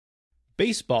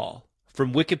Baseball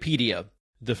from Wikipedia,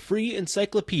 the free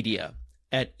encyclopedia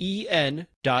at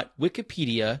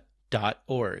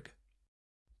en.wikipedia.org.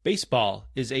 Baseball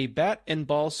is a bat and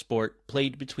ball sport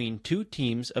played between two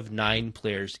teams of 9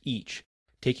 players each,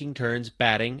 taking turns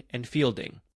batting and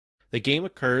fielding. The game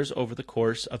occurs over the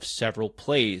course of several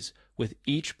plays, with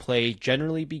each play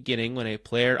generally beginning when a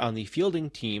player on the fielding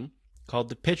team, called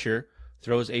the pitcher,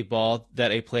 throws a ball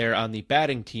that a player on the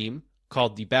batting team,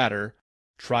 called the batter,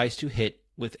 tries to hit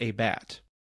with a bat.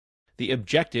 The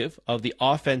objective of the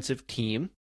offensive team,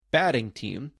 batting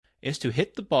team, is to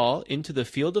hit the ball into the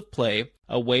field of play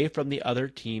away from the other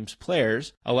team's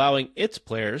players, allowing its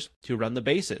players to run the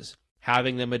bases,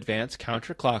 having them advance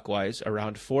counterclockwise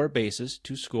around 4 bases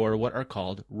to score what are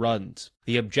called runs.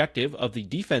 The objective of the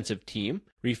defensive team,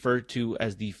 referred to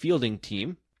as the fielding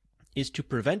team, is to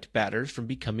prevent batters from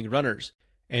becoming runners,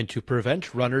 and to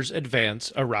prevent runners'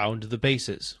 advance around the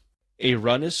bases. A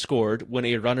run is scored when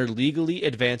a runner legally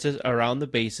advances around the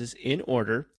bases in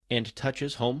order and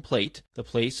touches home plate, the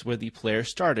place where the player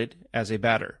started as a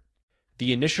batter.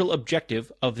 The initial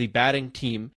objective of the batting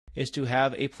team is to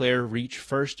have a player reach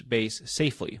first base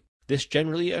safely. This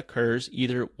generally occurs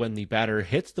either when the batter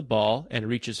hits the ball and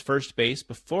reaches first base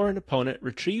before an opponent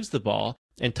retrieves the ball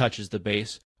and touches the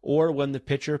base, or when the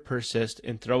pitcher persists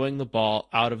in throwing the ball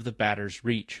out of the batter's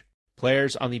reach.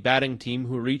 Players on the batting team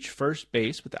who reach first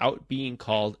base without being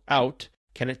called out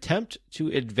can attempt to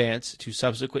advance to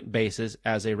subsequent bases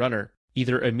as a runner,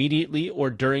 either immediately or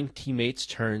during teammates'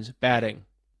 turns batting.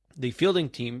 The fielding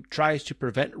team tries to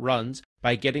prevent runs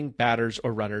by getting batters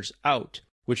or runners out,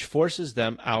 which forces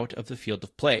them out of the field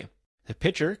of play. The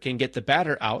pitcher can get the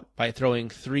batter out by throwing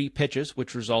 3 pitches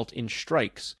which result in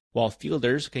strikes, while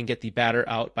fielders can get the batter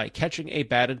out by catching a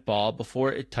batted ball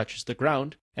before it touches the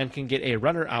ground, and can get a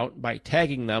runner out by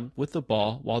tagging them with the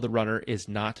ball while the runner is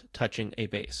not touching a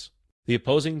base. The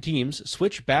opposing teams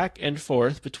switch back and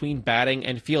forth between batting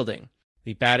and fielding.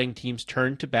 The batting team's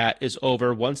turn to bat is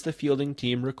over once the fielding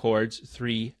team records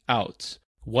 3 outs.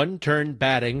 1 turn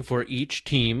batting for each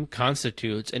team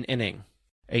constitutes an inning.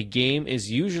 A game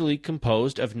is usually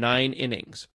composed of 9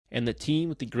 innings, and the team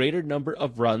with the greater number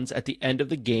of runs at the end of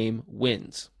the game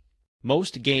wins.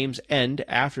 Most games end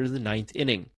after the 9th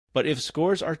inning, but if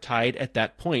scores are tied at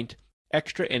that point,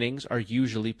 extra innings are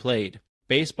usually played.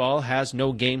 Baseball has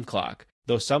no game clock,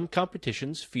 though some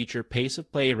competitions feature pace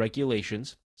of play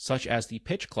regulations, such as the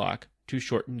pitch clock, to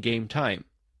shorten game time.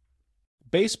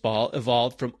 Baseball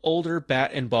evolved from older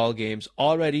bat and ball games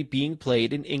already being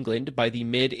played in England by the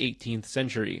mid-18th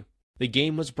century. The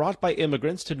game was brought by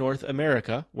immigrants to North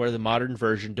America, where the modern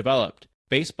version developed.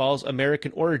 Baseball's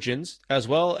American origins, as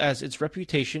well as its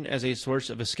reputation as a source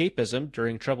of escapism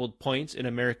during troubled points in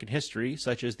American history,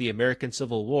 such as the American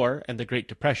Civil War and the Great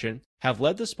Depression, have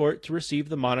led the sport to receive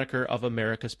the moniker of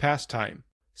America's pastime.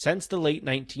 Since the late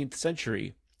 19th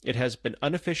century, it has been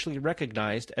unofficially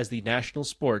recognized as the national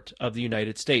sport of the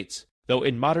United States, though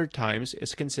in modern times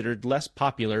is considered less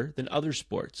popular than other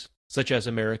sports, such as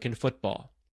American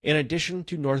football. In addition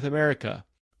to North America,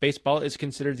 baseball is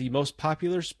considered the most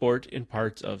popular sport in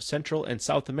parts of Central and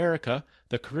South America,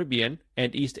 the Caribbean,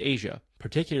 and East Asia,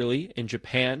 particularly in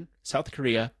Japan, South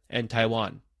Korea, and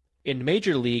Taiwan. In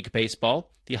Major League Baseball,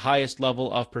 the highest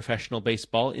level of professional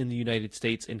baseball in the United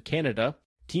States and Canada,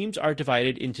 teams are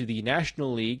divided into the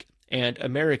National League and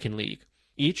American League,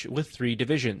 each with 3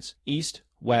 divisions, East,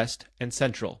 West, and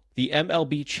Central. The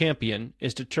MLB champion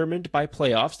is determined by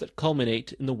playoffs that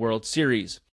culminate in the World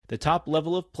Series. The top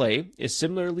level of play is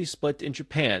similarly split in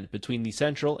Japan between the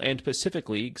Central and Pacific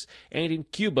Leagues, and in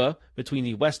Cuba between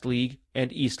the West League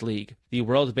and East League. The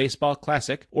World Baseball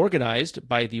Classic, organized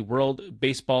by the World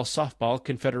Baseball Softball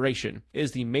Confederation,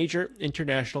 is the major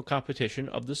international competition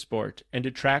of the sport and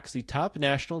attracts the top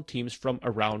national teams from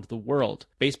around the world.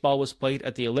 Baseball was played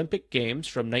at the Olympic Games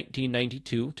from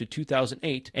 1992 to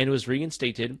 2008 and was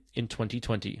reinstated in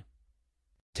 2020.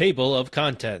 Table of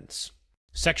Contents.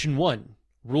 Section 1.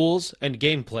 Rules and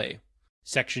Gameplay.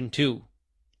 Section 2.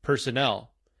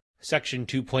 Personnel. Section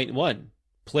 2.1.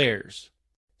 Players.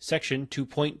 Section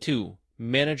 2.2.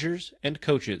 Managers and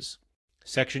Coaches.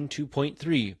 Section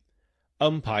 2.3.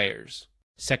 Umpires.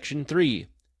 Section 3.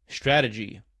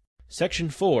 Strategy. Section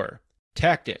 4.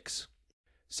 Tactics.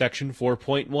 Section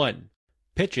 4.1.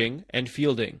 Pitching and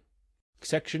Fielding.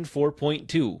 Section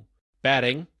 4.2.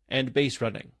 Batting and Base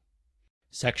Running.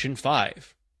 Section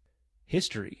 5.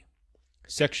 History.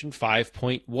 Section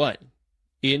 5.1.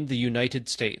 In the United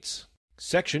States.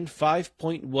 Section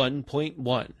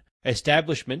 5.1.1.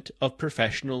 Establishment of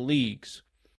Professional Leagues.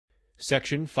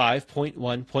 Section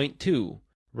 5.1.2.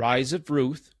 Rise of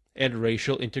Youth and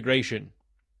Racial Integration.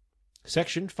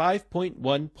 Section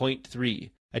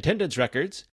 5.1.3, Attendance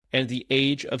Records and the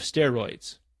Age of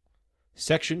Steroids.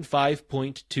 Section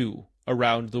 5.2,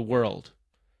 Around the World.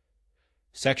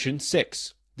 Section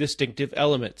 6, Distinctive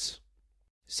Elements.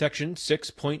 Section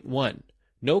 6.1,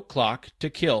 No Clock to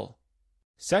Kill.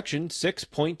 Section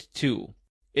 6.2,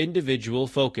 Individual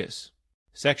Focus.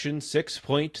 Section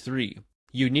 6.3,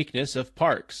 Uniqueness of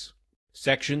Parks.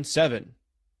 Section 7,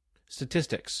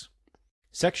 Statistics.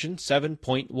 Section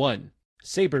 7.1,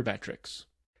 Sabermetrics.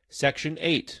 Section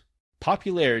 8,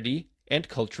 Popularity and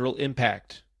Cultural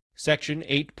Impact. Section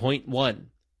 8.1,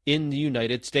 In the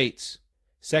United States.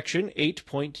 Section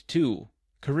 8.2,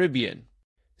 Caribbean.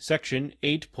 Section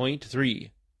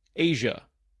 8.3, Asia.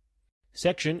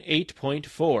 Section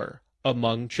 8.4,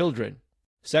 Among Children.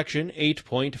 Section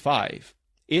 8.5,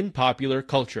 In Popular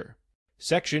Culture.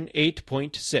 Section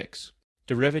 8.6,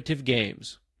 Derivative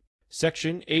Games.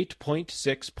 Section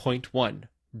 8.6.1,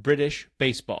 British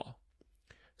Baseball.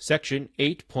 Section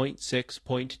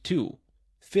 8.6.2,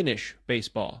 Finnish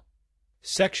Baseball.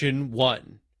 Section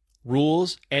 1,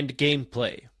 Rules and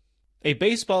Gameplay. A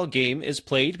baseball game is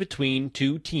played between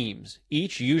two teams,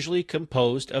 each usually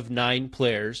composed of 9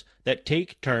 players that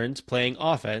take turns playing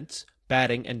offense,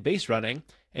 batting and base running,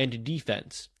 and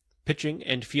defense, pitching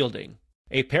and fielding.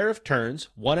 A pair of turns,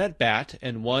 one at bat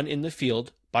and one in the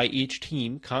field, by each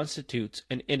team constitutes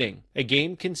an inning. A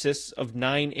game consists of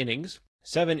 9 innings,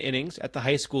 7 innings at the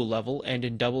high school level and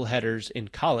in doubleheaders in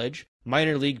college,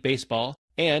 minor league baseball,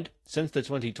 and, since the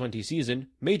 2020 season,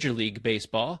 Major League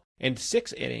Baseball, and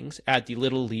 6 innings at the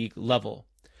Little League level.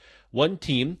 One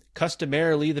team,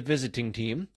 customarily the visiting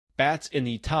team, bats in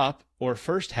the top or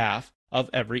first half of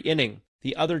every inning.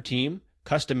 The other team,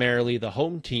 customarily the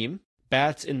home team,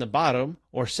 bats in the bottom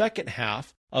or second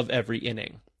half of every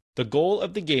inning. The goal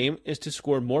of the game is to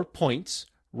score more points,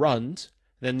 runs,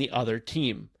 than the other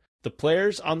team. The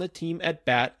players on the team at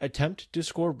bat attempt to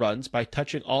score runs by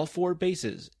touching all 4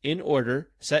 bases, in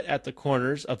order set at the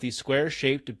corners of the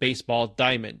square-shaped baseball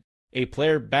diamond. A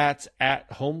player bats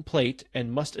at home plate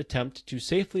and must attempt to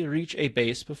safely reach a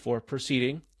base before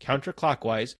proceeding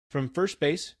counterclockwise from first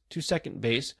base to second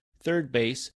base, third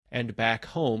base, and back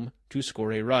home to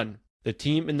score a run. The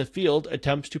team in the field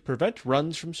attempts to prevent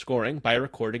runs from scoring by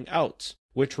recording outs,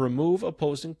 which remove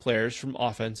opposing players from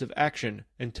offensive action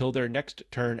until their next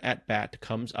turn at bat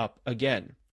comes up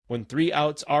again. When 3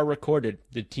 outs are recorded,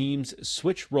 the teams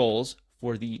switch roles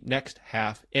for the next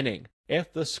half inning.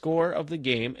 If the score of the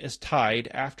game is tied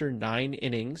after 9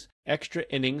 innings, extra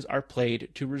innings are played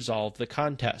to resolve the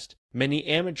contest. Many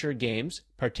amateur games,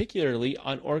 particularly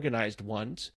unorganized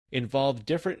ones, involve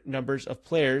different numbers of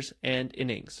players and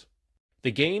innings.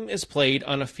 The game is played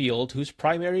on a field whose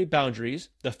primary boundaries,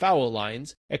 the foul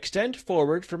lines, extend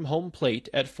forward from home plate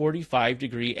at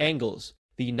 45-degree angles.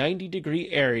 The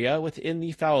 90-degree area within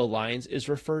the foul lines is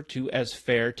referred to as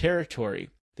fair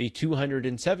territory. The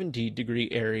 270-degree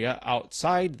area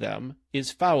outside them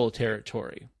is foul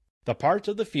territory. The part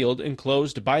of the field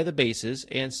enclosed by the bases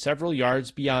and several yards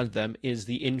beyond them is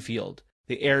the infield.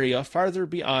 The area farther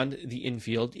beyond the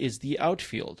infield is the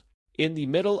outfield. In the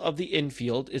middle of the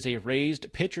infield is a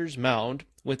raised pitcher's mound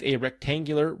with a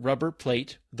rectangular rubber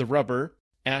plate, the rubber,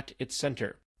 at its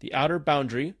center. The outer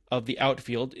boundary of the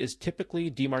outfield is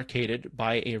typically demarcated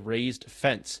by a raised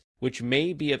fence, which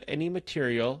may be of any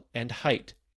material and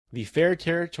height. The fair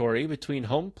territory between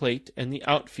home plate and the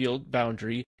outfield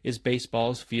boundary is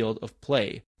baseball's field of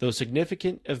play, though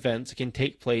significant events can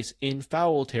take place in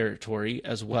foul territory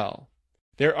as well.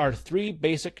 There are 3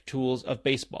 basic tools of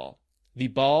baseball: the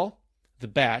ball, the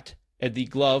bat, and the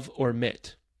glove or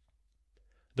mitt.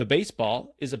 The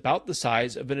baseball is about the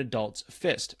size of an adult's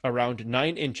fist, around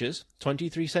 9 inches,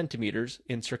 23 centimeters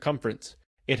in circumference.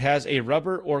 It has a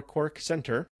rubber or cork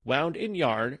center, wound in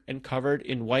yarn and covered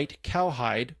in white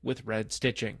cowhide with red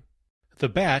stitching. The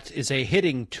bat is a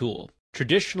hitting tool,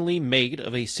 traditionally made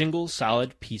of a single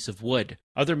solid piece of wood.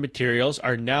 Other materials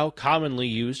are now commonly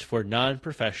used for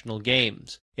non-professional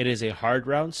games. It is a hard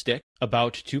round stick,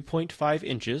 about 2.5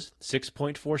 inches,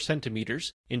 6.4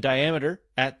 centimeters, in diameter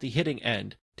at the hitting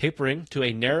end, tapering to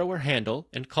a narrower handle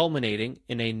and culminating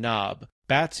in a knob.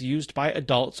 Bats used by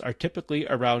adults are typically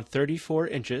around 34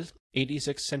 inches,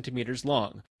 86 centimeters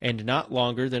long, and not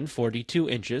longer than 42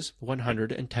 inches,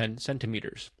 110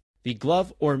 centimeters. The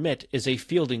glove or mitt is a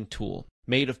fielding tool,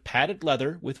 made of padded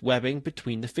leather with webbing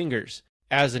between the fingers.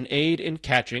 As an aid in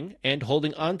catching and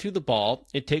holding onto the ball,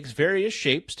 it takes various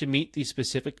shapes to meet the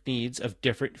specific needs of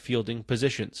different fielding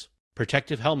positions.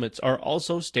 Protective helmets are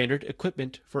also standard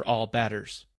equipment for all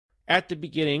batters. At the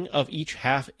beginning of each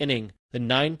half inning, the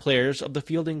 9 players of the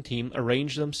fielding team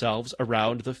arrange themselves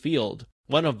around the field.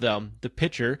 One of them, the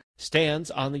pitcher,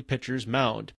 stands on the pitcher's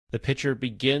mound. The pitcher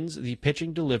begins the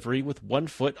pitching delivery with one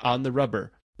foot on the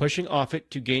rubber, pushing off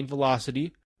it to gain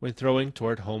velocity when throwing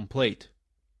toward home plate.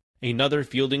 Another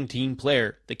fielding team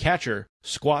player, the catcher,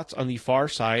 squats on the far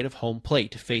side of home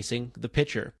plate facing the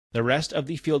pitcher. The rest of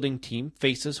the fielding team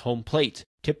faces home plate,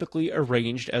 typically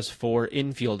arranged as 4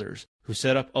 infielders, who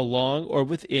set up along or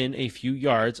within a few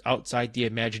yards outside the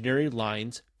imaginary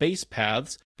lines, base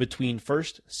paths, between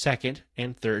first, second,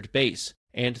 and third base,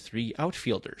 and 3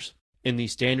 outfielders. In the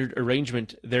standard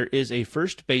arrangement, there is a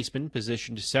first baseman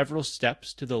positioned several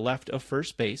steps to the left of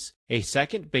first base, a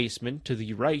second baseman to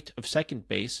the right of second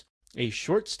base, a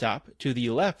shortstop to the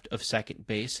left of second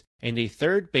base, and a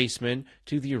third baseman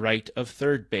to the right of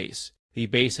third base. The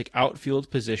basic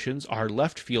outfield positions are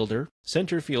left fielder,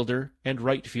 center fielder, and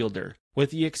right fielder.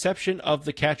 With the exception of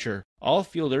the catcher, all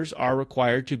fielders are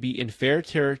required to be in fair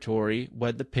territory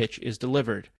when the pitch is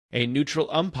delivered. A neutral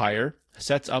umpire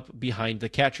sets up behind the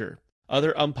catcher.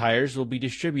 Other umpires will be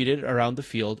distributed around the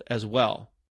field as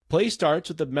well. Play starts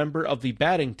with a member of the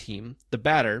batting team, the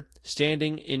batter,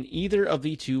 standing in either of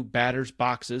the 2 batters'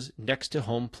 boxes next to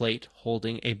home plate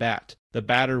holding a bat. The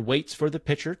batter waits for the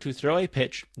pitcher to throw a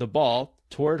pitch, the ball,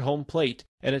 toward home plate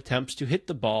and attempts to hit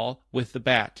the ball with the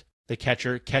bat. The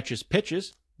catcher catches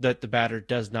pitches that the batter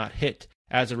does not hit,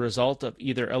 as a result of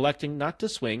either electing not to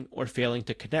swing or failing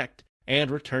to connect, and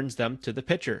returns them to the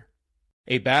pitcher.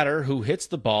 A batter who hits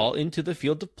the ball into the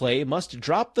field of play must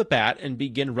drop the bat and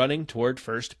begin running toward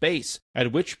first base,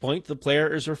 at which point the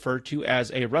player is referred to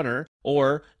as a runner,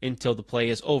 or, until the play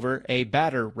is over, a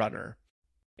batter runner.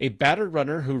 A batter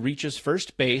runner who reaches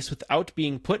first base without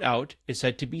being put out is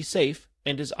said to be safe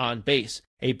and is on base.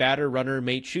 A batter runner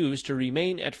may choose to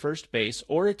remain at first base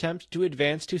or attempt to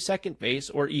advance to second base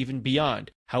or even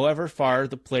beyond, however far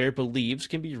the player believes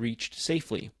can be reached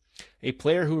safely. A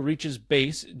player who reaches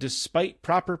base despite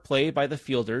proper play by the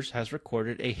fielders has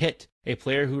recorded a hit. A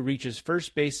player who reaches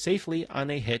first base safely on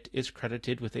a hit is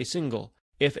credited with a single.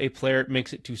 If a player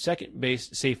makes it to second base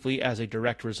safely as a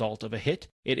direct result of a hit,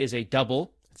 it is a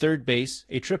double, third base,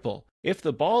 a triple. If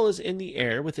the ball is in the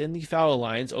air within the foul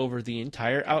lines over the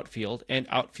entire outfield and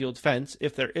outfield fence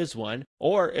if there is one,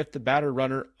 or if the batter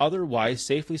runner otherwise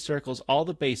safely circles all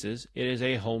the bases, it is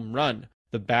a home run.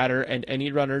 The batter and any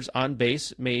runners on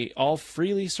base may all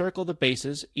freely circle the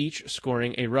bases, each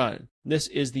scoring a run. This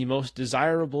is the most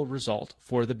desirable result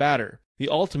for the batter. The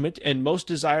ultimate and most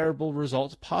desirable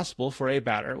result possible for a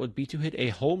batter would be to hit a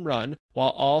home run while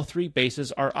all 3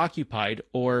 bases are occupied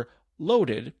or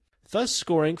loaded, thus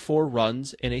scoring 4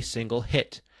 runs in a single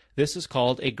hit. This is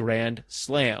called a grand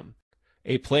slam.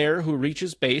 A player who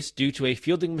reaches base due to a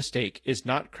fielding mistake is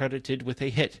not credited with a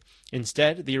hit.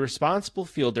 Instead, the responsible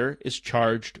fielder is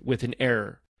charged with an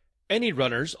error. Any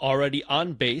runners already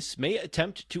on base may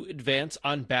attempt to advance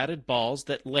on batted balls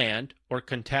that land or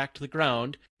contact the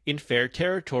ground in fair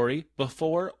territory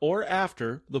before or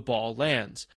after the ball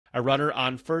lands. A runner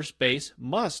on first base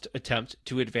must attempt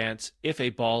to advance if a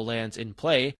ball lands in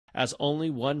play, as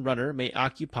only one runner may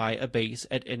occupy a base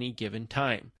at any given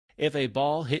time. If a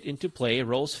ball hit into play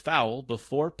rolls foul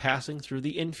before passing through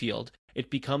the infield, it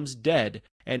becomes dead,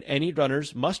 and any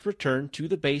runners must return to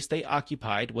the base they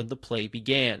occupied when the play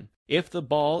began. If the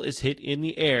ball is hit in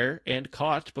the air and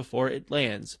caught before it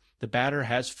lands, the batter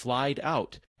has flied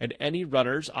out, and any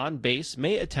runners on base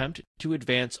may attempt to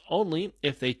advance only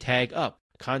if they tag up,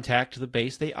 contact the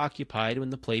base they occupied when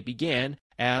the play began,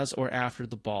 as or after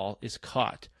the ball is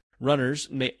caught. Runners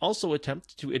may also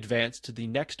attempt to advance to the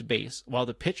next base while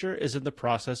the pitcher is in the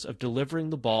process of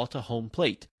delivering the ball to home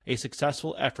plate. A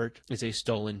successful effort is a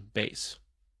stolen base.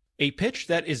 A pitch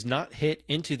that is not hit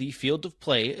into the field of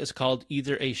play is called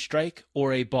either a strike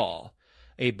or a ball.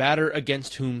 A batter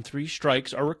against whom 3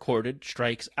 strikes are recorded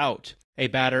strikes out. A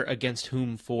batter against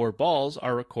whom 4 balls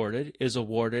are recorded is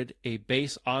awarded a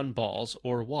base on balls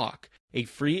or walk, a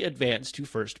free advance to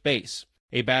first base.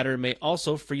 A batter may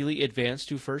also freely advance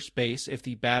to first base if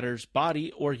the batter's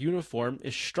body or uniform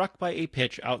is struck by a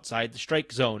pitch outside the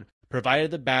strike zone,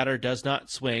 provided the batter does not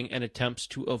swing and attempts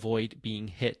to avoid being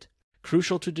hit.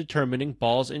 Crucial to determining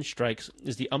balls and strikes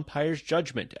is the umpire's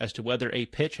judgment as to whether a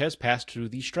pitch has passed through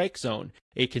the strike zone,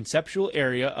 a conceptual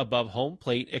area above home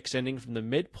plate extending from the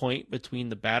midpoint between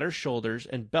the batter's shoulders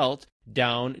and belt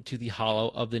down to the hollow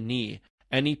of the knee.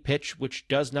 Any pitch which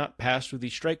does not pass through the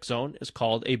strike zone is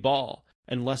called a ball,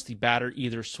 unless the batter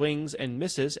either swings and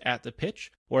misses at the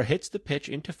pitch or hits the pitch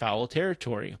into foul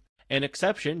territory. An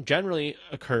exception generally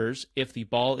occurs if the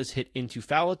ball is hit into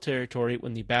foul territory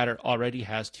when the batter already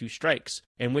has 2 strikes,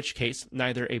 in which case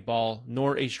neither a ball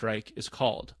nor a strike is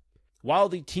called. While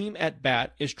the team at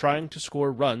bat is trying to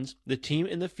score runs, the team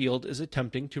in the field is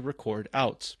attempting to record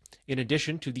outs. In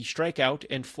addition to the strikeout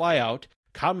and flyout,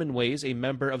 common ways a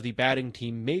member of the batting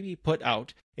team may be put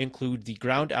out include the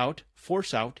ground out,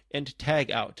 force out, and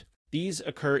tag out. These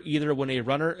occur either when a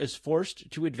runner is forced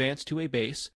to advance to a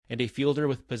base, and a fielder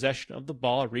with possession of the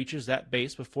ball reaches that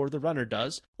base before the runner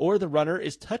does, or the runner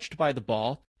is touched by the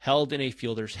ball, held in a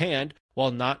fielder's hand,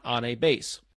 while not on a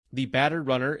base. The batter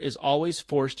runner is always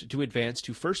forced to advance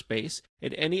to first base,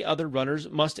 and any other runners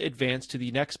must advance to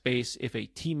the next base if a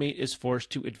teammate is forced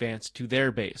to advance to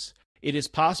their base. It is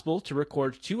possible to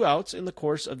record 2 outs in the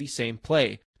course of the same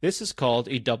play. This is called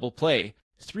a double play.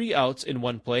 3 outs in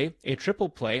one play, a triple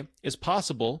play, is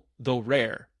possible, though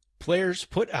rare. Players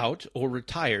put out or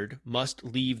retired must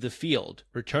leave the field,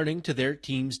 returning to their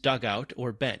team's dugout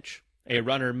or bench. A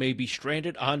runner may be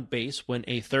stranded on base when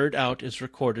a third out is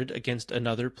recorded against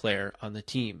another player on the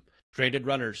team. Stranded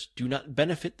runners do not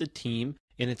benefit the team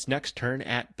in its next turn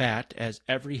at bat, as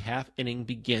every half inning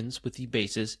begins with the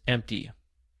bases empty.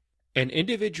 An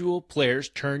individual player's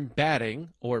turn batting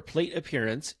or plate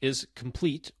appearance is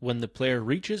complete when the player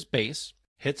reaches base,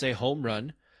 hits a home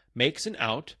run, makes an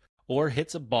out, or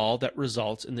hits a ball that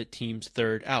results in the team's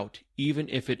third out, even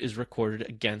if it is recorded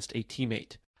against a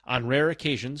teammate. On rare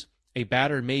occasions, a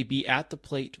batter may be at the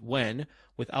plate when,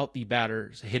 without the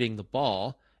batter hitting the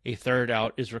ball, a third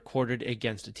out is recorded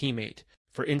against a teammate.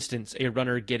 For instance, a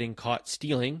runner getting caught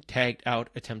stealing, tagged out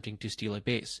attempting to steal a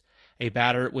base. A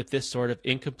batter with this sort of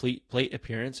incomplete plate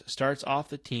appearance starts off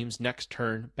the team's next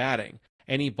turn batting.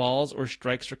 Any balls or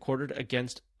strikes recorded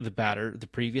against the batter the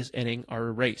previous inning are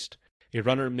erased. A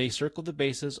runner may circle the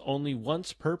bases only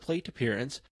once per plate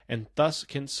appearance, and thus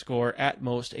can score at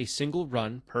most a single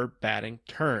run per batting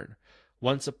turn.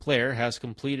 Once a player has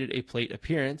completed a plate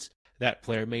appearance, that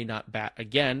player may not bat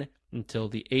again until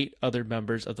the 8 other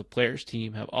members of the player's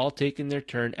team have all taken their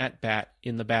turn at bat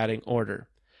in the batting order.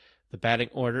 The batting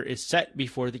order is set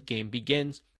before the game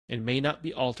begins and may not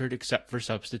be altered except for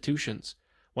substitutions.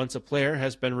 Once a player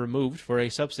has been removed for a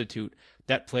substitute,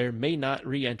 that player may not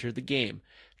re-enter the game.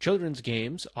 Children's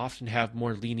games often have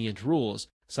more lenient rules,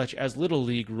 such as Little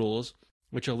League rules,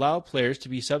 which allow players to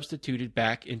be substituted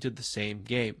back into the same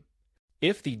game.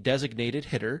 If the designated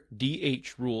hitter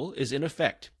 (DH) rule is in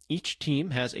effect, each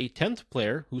team has a 10th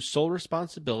player whose sole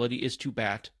responsibility is to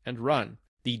bat and run.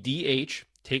 The DH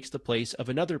takes the place of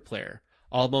another player,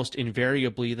 almost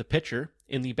invariably the pitcher,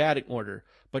 in the batting order,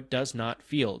 but does not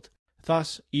field.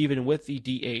 Thus, even with the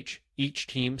DH, each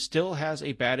team still has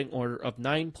a batting order of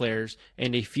 9 players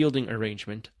and a fielding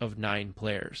arrangement of 9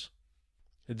 players.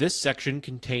 This section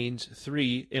contains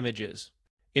 3 images.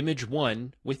 Image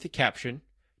 1, with the caption,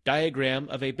 "Diagram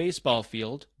of a baseball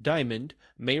field, diamond,"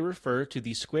 may refer to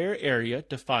the square area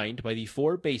defined by the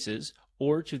 4 bases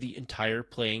or to the entire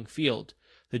playing field.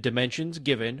 The dimensions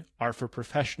given are for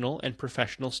professional and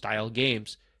professional-style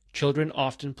games. Children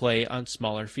often play on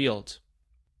smaller fields.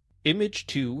 Image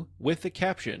 2, with the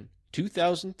caption,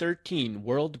 2013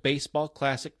 World Baseball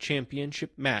Classic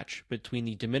Championship match between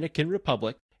the Dominican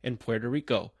Republic and Puerto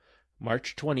Rico,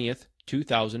 March 20th,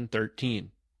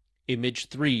 2013. Image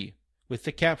 3, with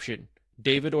the caption,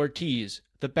 David Ortiz,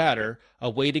 the batter,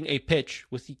 awaiting a pitch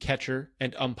with the catcher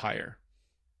and umpire.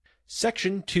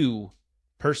 Section 2,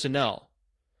 Personnel.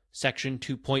 Section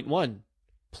 2.1,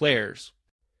 Players.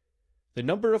 The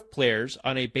number of players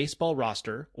on a baseball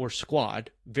roster, or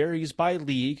squad, varies by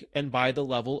league and by the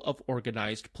level of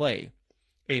organized play.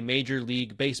 A Major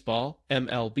League Baseball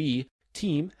 (MLB)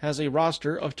 team has a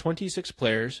roster of 26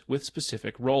 players with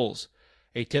specific roles.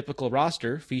 A typical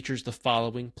roster features the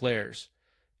following players: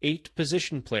 8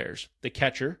 position players, the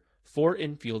catcher, 4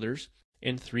 infielders,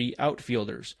 and 3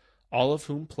 outfielders, all of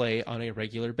whom play on a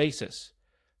regular basis.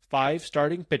 5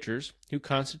 starting pitchers, who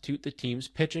constitute the team's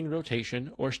pitching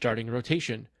rotation or starting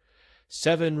rotation.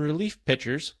 7 relief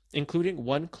pitchers, including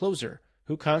 1 closer,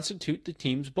 who constitute the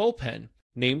team's bullpen,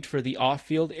 named for the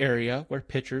off-field area where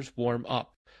pitchers warm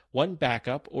up. 1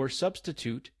 backup or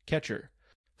substitute catcher.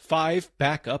 5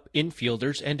 backup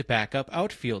infielders and backup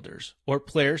outfielders, or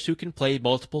players who can play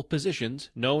multiple positions,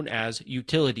 known as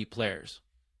utility players.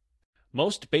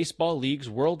 Most baseball leagues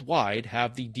worldwide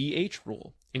have the DH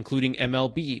rule, including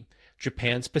MLB,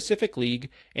 Japan's Pacific League,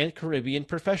 and Caribbean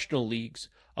professional leagues,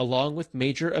 along with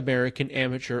major American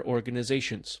amateur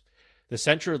organizations. The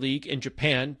Central League in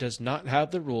Japan does not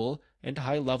have the rule, and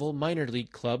high-level minor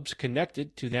league clubs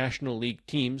connected to National League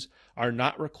teams are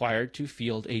not required to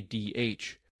field a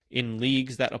DH. In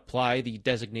leagues that apply the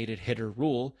designated hitter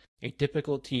rule, a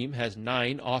typical team has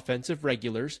 9 offensive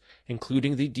regulars,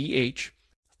 including the DH,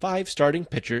 5 starting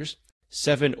pitchers,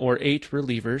 7 or 8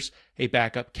 relievers, a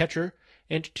backup catcher,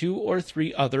 and 2 or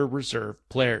 3 other reserve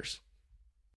players.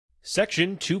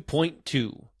 Section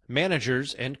 2.2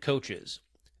 Managers and Coaches.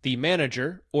 The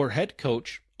manager, or head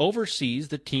coach, oversees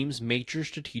the team's major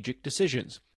strategic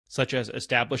decisions, such as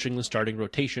establishing the starting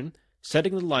rotation,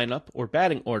 setting the lineup or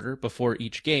batting order before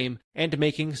each game, and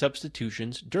making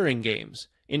substitutions during games,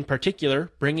 in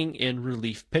particular bringing in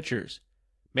relief pitchers.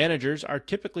 Managers are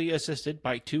typically assisted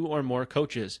by 2 or more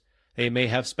coaches. They may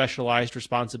have specialized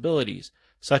responsibilities,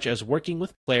 such as working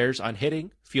with players on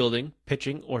hitting, fielding,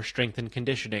 pitching, or strength and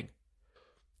conditioning.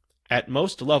 At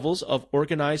most levels of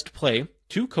organized play,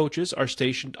 2 coaches are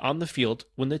stationed on the field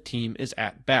when the team is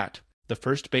at bat, the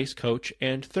first base coach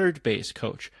and third base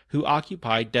coach, who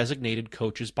occupy designated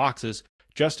coaches' boxes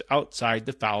just outside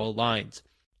the foul lines.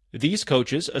 These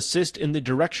coaches assist in the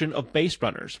direction of base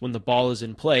runners when the ball is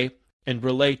in play and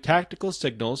relay tactical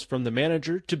signals from the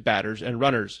manager to batters and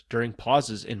runners during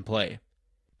pauses in play.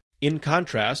 In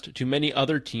contrast to many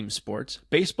other team sports,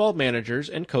 baseball managers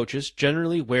and coaches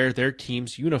generally wear their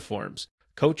team's uniforms.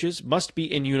 Coaches must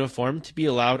be in uniform to be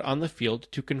allowed on the field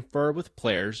to confer with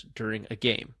players during a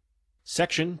game.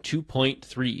 Section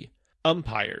 2.3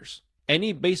 Umpires.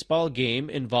 Any baseball game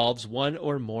involves 1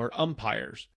 or more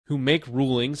umpires, who make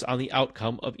rulings on the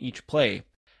outcome of each play.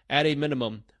 At a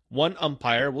minimum, 1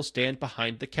 umpire will stand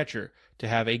behind the catcher to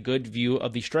have a good view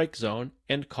of the strike zone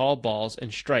and call balls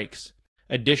and strikes.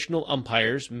 Additional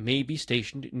umpires may be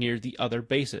stationed near the other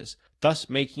bases, thus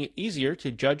making it easier to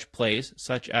judge plays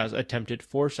such as attempted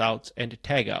force outs and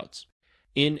tagouts.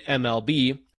 In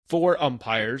MLB, 4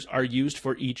 umpires are used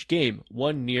for each game,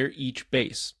 1 near each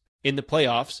base. In the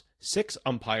playoffs, 6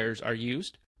 umpires are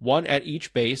used, 1 at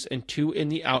each base and 2 in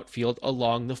the outfield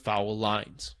along the foul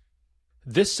lines.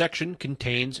 This section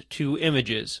contains 2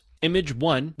 images. Image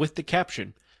 1 with the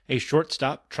caption, "A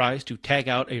shortstop tries to tag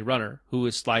out a runner who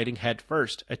is sliding head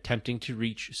first, attempting to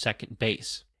reach second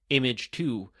base." Image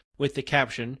 2 with the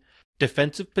caption,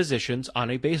 "Defensive positions on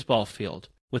a baseball field,"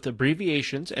 with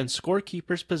abbreviations and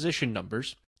scorekeepers' position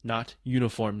numbers, not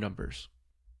uniform numbers.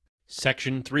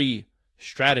 Section 3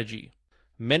 Strategy.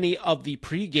 Many of the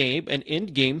pre-game and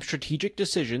in-game strategic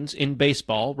decisions in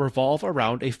baseball revolve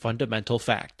around a fundamental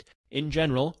fact. In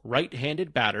general,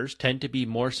 right-handed batters tend to be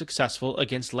more successful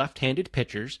against left-handed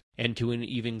pitchers, and to an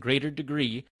even greater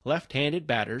degree, left-handed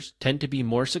batters tend to be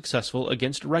more successful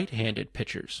against right-handed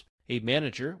pitchers. A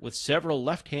manager with several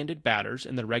left-handed batters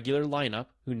in the regular lineup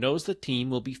who knows the team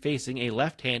will be facing a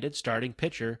left-handed starting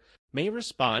pitcher may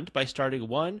respond by starting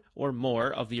 1 or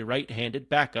more of the right-handed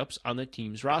backups on the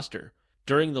team's roster.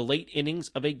 During the late innings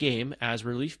of a game, as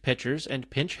relief pitchers and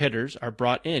pinch hitters are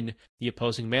brought in, the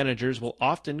opposing managers will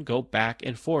often go back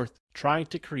and forth, trying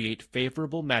to create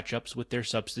favorable matchups with their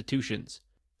substitutions.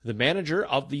 The manager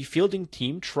of the fielding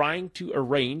team trying to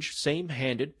arrange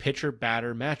same-handed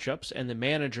pitcher-batter matchups, and the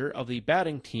manager of the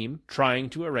batting team trying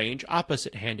to arrange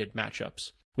opposite-handed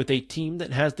matchups. With a team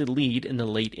that has the lead in the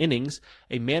late innings,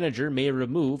 a manager may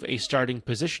remove a starting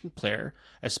position player,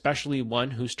 especially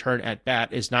one whose turn at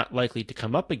bat is not likely to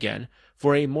come up again,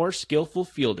 for a more skillful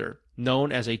fielder,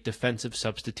 known as a defensive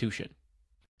substitution.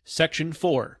 Section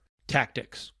 4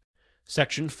 Tactics.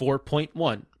 Section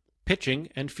 4.1 Pitching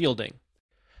and Fielding.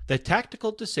 The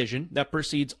tactical decision that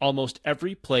precedes almost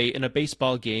every play in a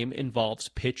baseball game involves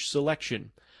pitch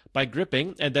selection. By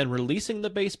gripping and then releasing the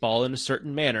baseball in a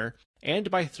certain manner,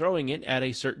 and by throwing it at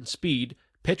a certain speed,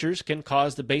 pitchers can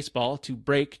cause the baseball to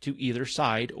break to either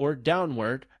side or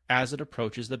downward as it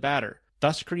approaches the batter,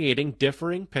 thus creating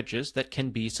differing pitches that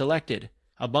can be selected.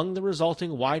 Among the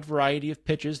resulting wide variety of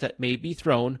pitches that may be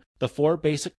thrown, the 4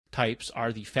 basic types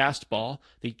are the fastball,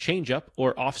 the changeup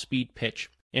or off-speed pitch,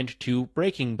 and 2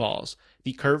 breaking balls,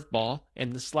 the curveball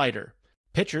and the slider.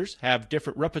 Pitchers have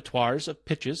different repertoires of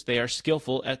pitches they are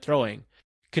skillful at throwing.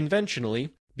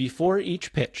 Conventionally, before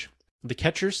each pitch, the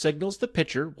catcher signals the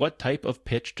pitcher what type of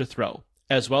pitch to throw,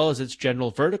 as well as its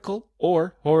general vertical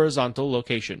or horizontal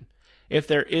location. If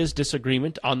there is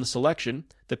disagreement on the selection,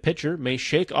 the pitcher may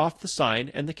shake off the sign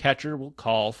and the catcher will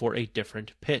call for a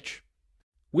different pitch.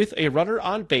 With a runner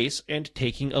on base and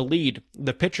taking a lead,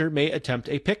 the pitcher may attempt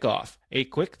a pickoff, a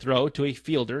quick throw to a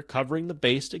fielder covering the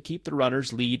base to keep the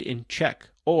runner's lead in check,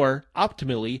 or,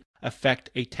 optimally, effect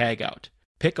a tagout.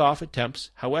 Pickoff attempts,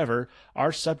 however,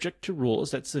 are subject to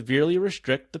rules that severely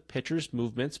restrict the pitcher's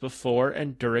movements before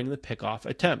and during the pickoff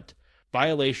attempt.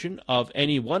 Violation of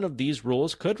any one of these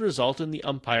rules could result in the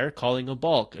umpire calling a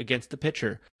balk against the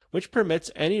pitcher, which permits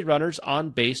any runners on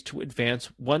base to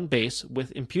advance 1 base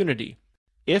with impunity.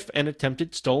 If an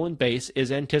attempted stolen base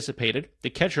is anticipated, the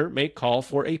catcher may call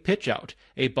for a pitch out,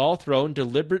 a ball thrown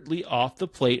deliberately off the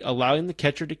plate, allowing the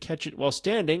catcher to catch it while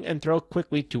standing and throw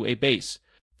quickly to a base.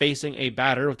 Facing a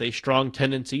batter with a strong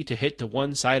tendency to hit to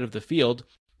one side of the field,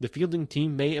 the fielding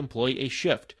team may employ a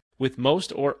shift, with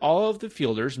most or all of the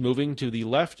fielders moving to the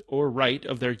left or right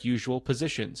of their usual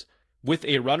positions. With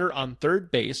a runner on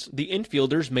third base, the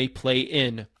infielders may play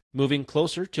in, moving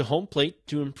closer to home plate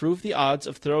to improve the odds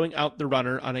of throwing out the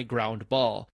runner on a ground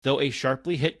ball, though a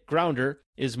sharply hit grounder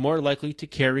is more likely to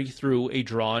carry through a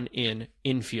drawn-in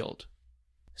infield.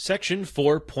 Section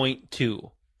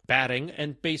 4.2. Batting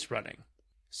and Base Running.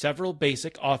 Several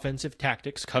basic offensive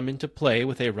tactics come into play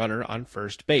with a runner on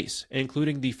first base,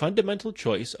 including the fundamental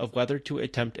choice of whether to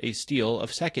attempt a steal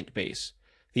of second base.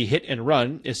 The hit and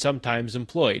run is sometimes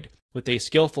employed. With a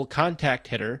skillful contact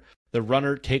hitter, the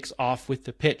runner takes off with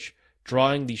the pitch,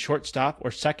 drawing the shortstop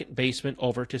or second baseman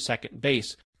over to second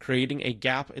base, creating a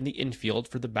gap in the infield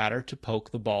for the batter to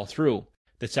poke the ball through.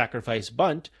 The sacrifice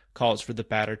bunt calls for the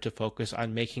batter to focus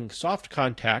on making soft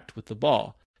contact with the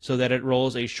ball, so that it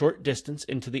rolls a short distance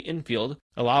into the infield,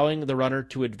 allowing the runner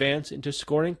to advance into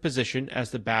scoring position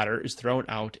as the batter is thrown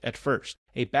out at first.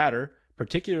 A batter,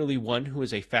 particularly one who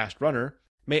is a fast runner,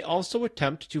 may also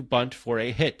attempt to bunt for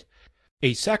a hit.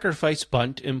 A sacrifice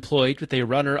bunt employed with a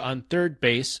runner on third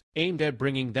base aimed at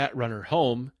bringing that runner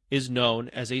home is known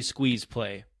as a squeeze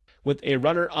play. With a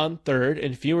runner on third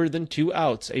and fewer than 2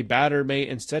 outs, a batter may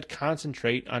instead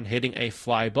concentrate on hitting a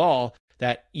fly ball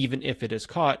that, even if it is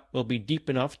caught, will be deep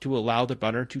enough to allow the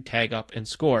runner to tag up and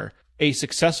score. A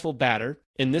successful batter,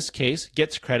 in this case,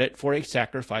 gets credit for a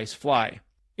sacrifice fly.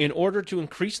 In order to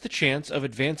increase the chance of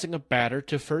advancing a batter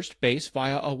to first base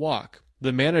via a walk,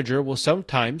 the manager will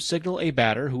sometimes signal a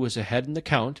batter who is ahead in the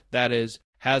count, that is,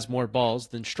 has more balls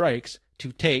than strikes,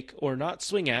 to take or not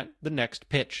swing at the next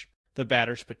pitch. The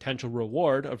batter's potential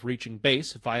reward of reaching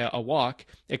base via a walk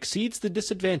exceeds the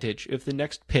disadvantage if the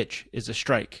next pitch is a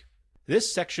strike.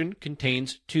 This section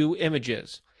contains 2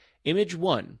 images. Image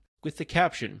 1, with the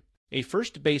caption, "A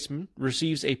first baseman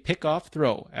receives a pickoff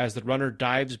throw as the runner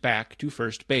dives back to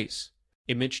first base."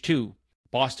 Image 2,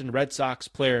 Boston Red Sox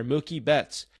player Mookie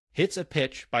Betts hits a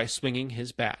pitch by swinging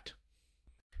his bat.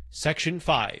 Section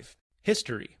 5.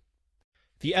 History.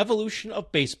 The evolution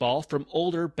of baseball from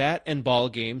older bat and ball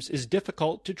games is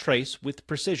difficult to trace with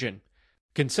precision.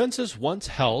 Consensus once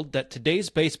held that today's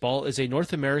baseball is a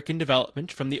North American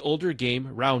development from the older game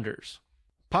rounders,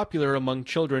 popular among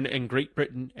children in Great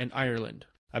Britain and Ireland.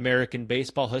 American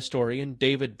baseball historian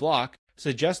David Block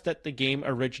suggests that the game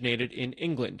originated in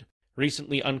England.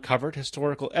 Recently uncovered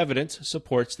historical evidence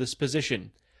supports this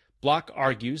position. Block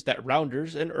argues that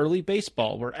rounders and early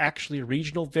baseball were actually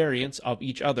regional variants of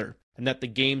each other, and that the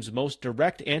game's most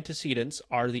direct antecedents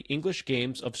are the English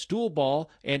games of stool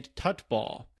ball and tut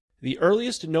ball. The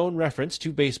earliest known reference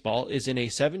to baseball is in a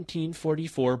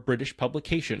 1744 British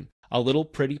publication, A Little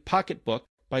Pretty Pocketbook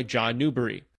by John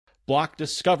Newbery. Block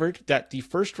discovered that the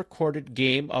first recorded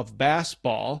game of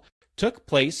baseball took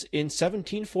place in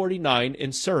 1749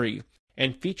 in Surrey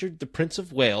and featured the Prince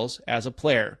of Wales as a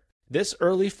player. This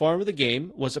early form of the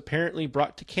game was apparently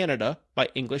brought to Canada by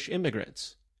English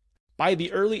immigrants. By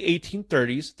the early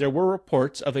 1830s, there were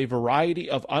reports of a variety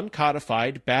of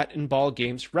uncodified bat and ball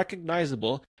games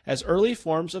recognizable as early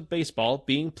forms of baseball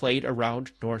being played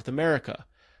around North America.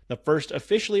 The first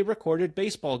officially recorded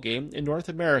baseball game in North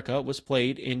America was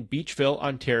played in Beachville,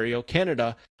 Ontario,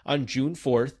 Canada on June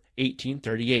 4,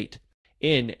 1838.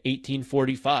 In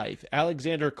 1845,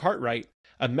 Alexander Cartwright,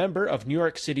 a member of New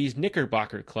York City's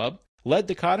Knickerbocker Club, led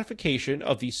the codification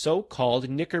of the so-called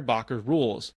Knickerbocker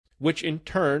Rules, which in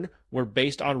turn were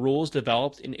based on rules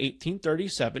developed in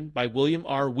 1837 by William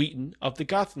R. Wheaton of the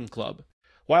Gotham Club.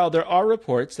 While there are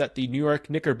reports that the New York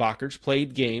Knickerbockers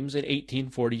played games in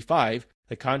 1845,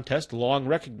 the contest, long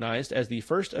recognized as the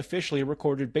first officially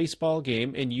recorded baseball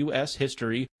game in U.S.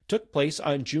 history, took place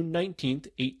on June 19,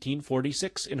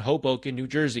 1846 in Hoboken, New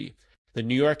Jersey. The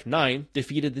New York Nine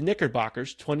defeated the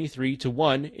Knickerbockers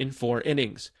 23-1 in 4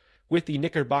 innings. With the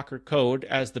Knickerbocker Code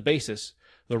as the basis,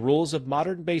 the rules of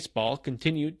modern baseball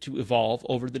continued to evolve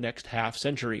over the next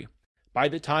half-century. By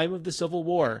the time of the Civil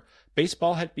War,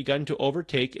 baseball had begun to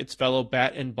overtake its fellow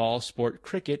bat and ball sport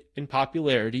cricket in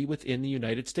popularity within the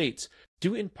United States,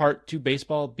 due in part to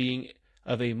baseball being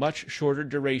of a much shorter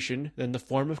duration than the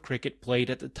form of cricket played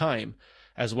at the time,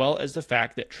 as well as the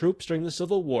fact that troops during the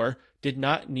Civil War did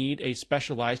not need a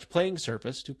specialized playing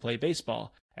surface to play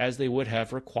baseball, as they would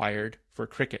have required for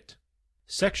cricket.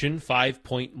 Section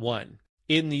 5.1.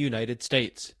 In the United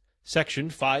States. Section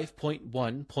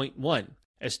 5.1.1.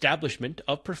 Establishment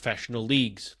of professional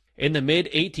leagues. In the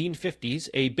mid-1850s,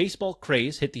 a baseball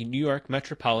craze hit the New York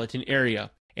metropolitan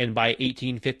area, and by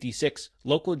 1856,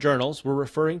 local journals were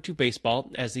referring to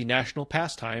baseball as the national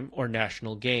pastime or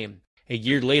national game. A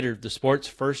year later, the sport's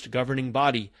first governing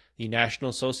body, the National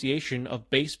Association of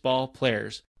Baseball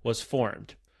Players, was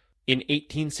formed. In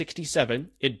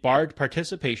 1867, it barred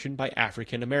participation by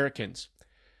African Americans.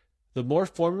 The more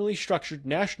formally structured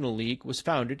National League was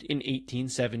founded in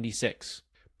 1876.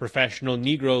 Professional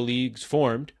Negro leagues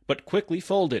formed, but quickly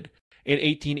folded. In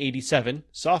 1887,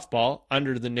 softball,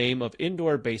 under the name of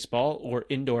indoor baseball or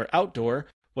indoor-outdoor,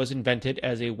 was invented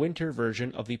as a winter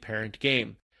version of the parent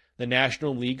game. The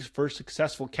National League's first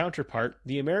successful counterpart,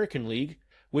 the American League,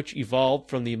 which evolved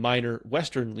from the minor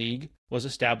Western League, was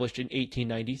established in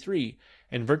 1893,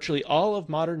 and virtually all of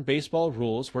modern baseball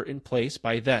rules were in place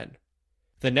by then.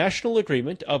 The National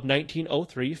Agreement of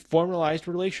 1903 formalized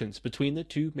relations between the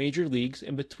two major leagues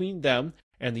and between them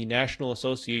and the National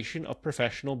Association of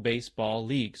Professional Baseball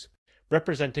Leagues,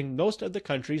 representing most of the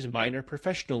country's minor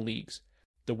professional leagues.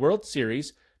 The World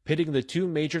Series, pitting the two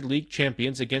major league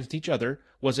champions against each other,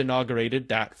 was inaugurated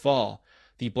that fall.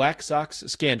 The Black Sox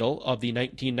scandal of the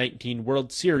 1919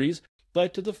 World Series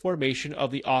led to the formation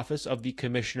of the Office of the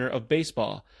Commissioner of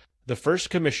Baseball. The first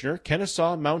commissioner,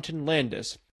 Kennesaw Mountain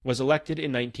Landis, was elected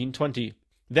in 1920.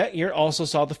 That year also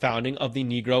saw the founding of the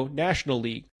Negro National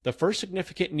League, the first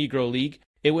significant Negro league.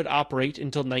 It would operate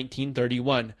until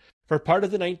 1931. For part of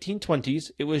the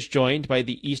 1920s, it was joined by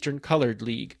the Eastern Colored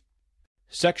League.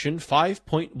 Section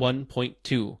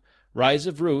 5.1.2 Rise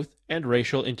of Youth and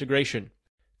Racial Integration.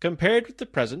 Compared with the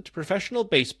present, professional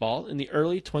baseball in the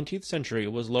early 20th century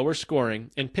was lower scoring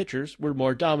and pitchers were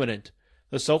more dominant.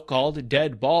 The so-called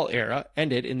dead ball era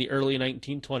ended in the early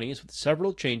 1920s with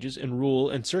several changes in rule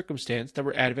and circumstance that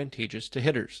were advantageous to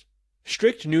hitters.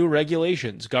 Strict new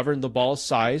regulations governed the ball's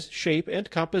size, shape, and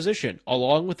composition,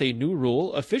 along with a new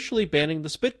rule officially banning the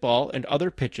spitball and other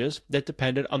pitches that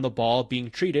depended on the ball being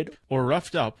treated or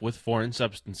roughed up with foreign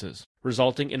substances,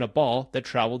 resulting in a ball that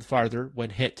traveled farther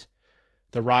when hit.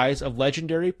 The rise of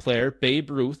legendary player Babe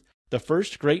Ruth, the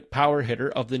first great power hitter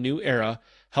of the new era,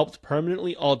 helped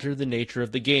permanently alter the nature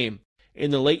of the game.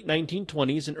 In the late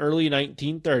 1920s and early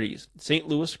 1930s, St.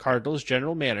 Louis Cardinals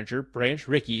general manager Branch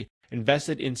Rickey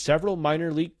invested in several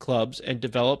minor league clubs and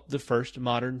developed the first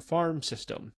modern farm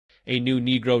system. A new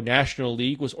Negro National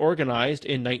League was organized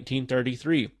in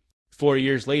 1933. 4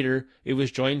 years later, it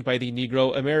was joined by the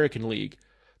Negro American League.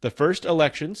 The first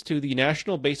elections to the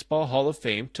National Baseball Hall of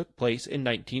Fame took place in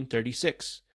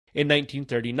 1936. In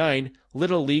 1939,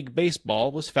 Little League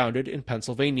Baseball was founded in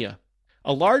Pennsylvania.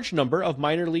 A large number of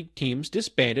minor league teams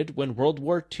disbanded when World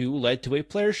War II led to a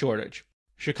player shortage.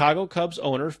 Chicago Cubs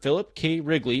owner Philip K.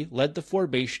 Wrigley led the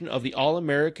formation of the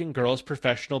All-American Girls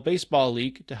Professional Baseball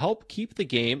League to help keep the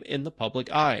game in the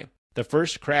public eye. The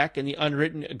first crack in the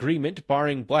unwritten agreement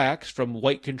barring blacks from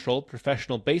white-controlled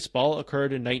professional baseball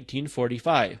occurred in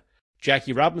 1945.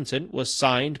 Jackie Robinson was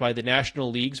signed by the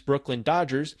National League's Brooklyn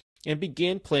Dodgers and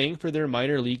began playing for their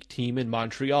minor league team in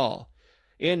Montreal.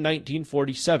 In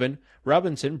 1947,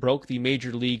 Robinson broke the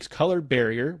Major League's color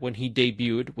barrier when he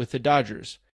debuted with the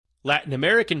Dodgers. Latin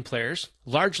American players,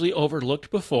 largely overlooked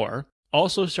before,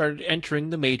 also started entering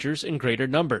the majors in greater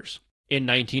numbers. In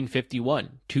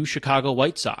 1951, two Chicago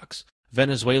White Sox,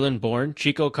 Venezuelan-born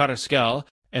Chico Carrasquel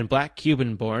and black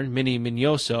Cuban-born Minnie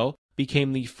Minoso,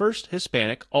 became the first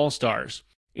Hispanic All-Stars.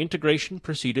 Integration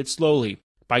proceeded slowly.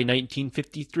 By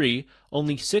 1953,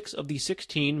 only 6 of the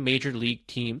 16 major league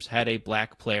teams had a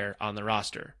black player on the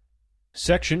roster.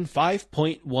 Section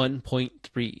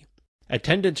 5.1.3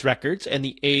 Attendance Records and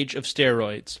the Age of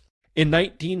Steroids. In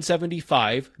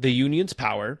 1975, the union's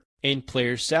power and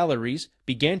players' salaries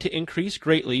began to increase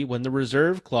greatly when the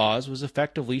reserve clause was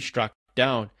effectively struck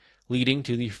down, leading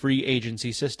to the free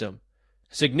agency system.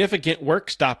 Significant work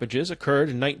stoppages occurred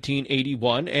in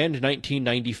 1981 and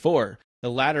 1994,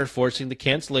 the latter forcing the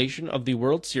cancellation of the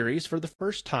World Series for the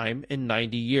first time in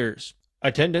 90 years.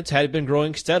 Attendance had been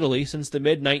growing steadily since the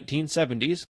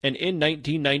mid-1970s, and in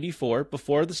 1994,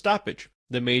 before the stoppage,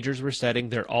 the majors were setting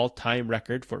their all-time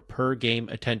record for per-game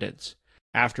attendance.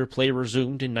 After play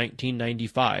resumed in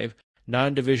 1995,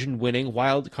 non-division winning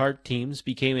wild-card teams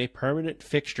became a permanent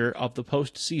fixture of the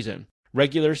postseason.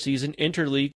 Regular season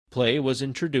interleague play was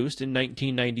introduced in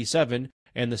 1997,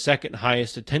 and the second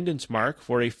highest attendance mark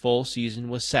for a full season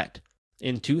was set.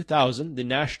 In 2000, the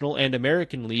National and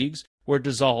American Leagues were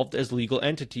dissolved as legal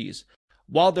entities.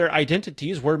 While their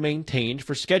identities were maintained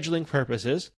for scheduling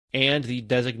purposes and the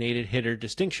designated hitter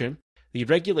distinction, the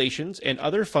regulations and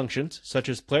other functions, such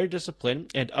as player discipline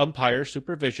and umpire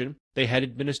supervision they had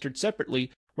administered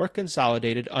separately, were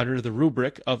consolidated under the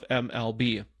rubric of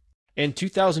MLB. In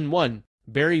 2001,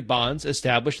 Barry Bonds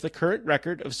established the current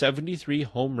record of 73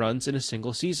 home runs in a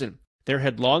single season. There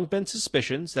had long been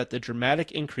suspicions that the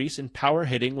dramatic increase in power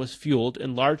hitting was fueled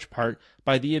in large part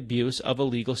by the abuse of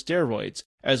illegal steroids,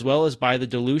 as well as by the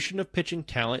dilution of pitching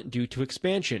talent due to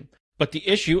expansion. But the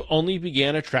issue only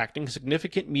began attracting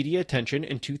significant media attention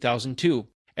in 2002,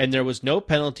 and there was no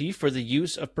penalty for the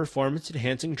use of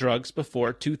performance-enhancing drugs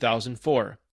before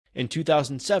 2004. In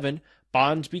 2007,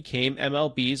 Bonds became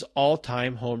MLB's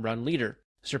all-time home run leader,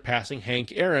 surpassing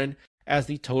Hank Aaron as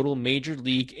the total major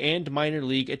league and minor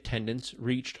league attendance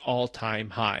reached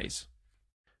all-time highs.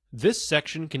 This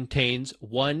section contains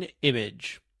one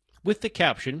image, with the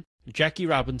caption, Jackie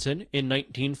Robinson in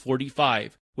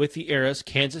 1945, with the era's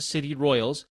Kansas City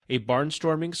Royals, a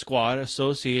barnstorming squad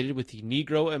associated with the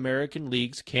Negro American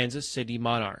League's Kansas City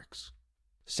Monarchs.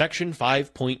 Section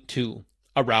 5.2,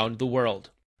 Around the World.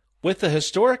 With the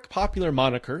historic popular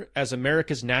moniker as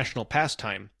America's national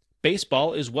pastime,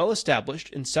 baseball is well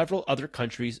established in several other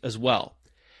countries as well.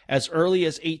 As early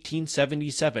as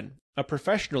 1877, a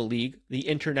professional league, the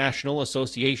International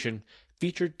Association,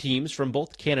 featured teams from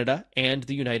both Canada and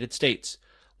the United States.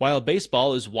 While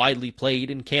baseball is widely played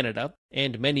in Canada,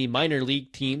 and many minor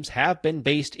league teams have been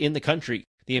based in the country,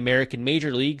 the American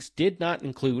major leagues did not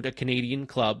include a Canadian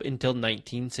club until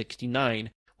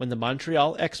 1969, when the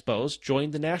Montreal Expos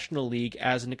joined the National League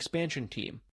as an expansion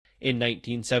team. In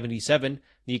 1977,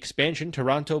 the expansion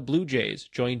Toronto Blue Jays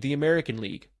joined the American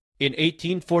League. In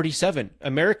 1847,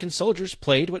 American soldiers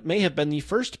played what may have been the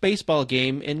first baseball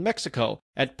game in Mexico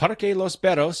at Parque Los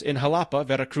Berros in Jalapa,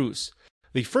 Veracruz.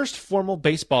 The first formal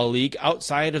baseball league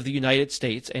outside of the United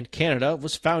States and Canada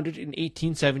was founded in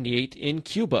 1878 in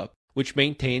Cuba, which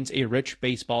maintains a rich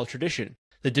baseball tradition.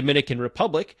 The Dominican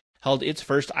Republic held its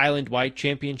first island-wide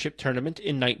championship tournament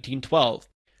in 1912.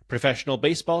 Professional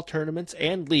baseball tournaments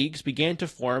and leagues began to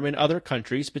form in other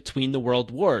countries between the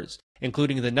world wars,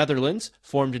 including the Netherlands,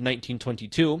 formed in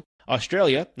 1922,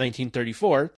 Australia,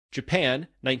 1934, Japan,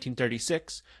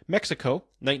 1936, Mexico,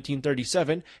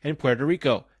 1937, and Puerto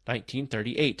Rico,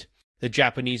 1938. The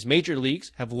Japanese major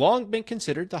leagues have long been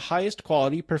considered the highest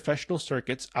quality professional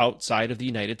circuits outside of the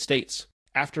United States.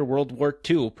 After World War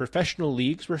II, professional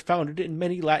leagues were founded in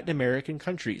many Latin American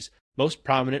countries, most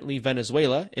prominently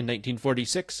Venezuela in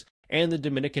 1946 and the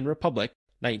Dominican Republic,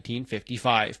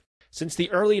 1955. Since the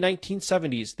early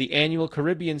 1970s, the annual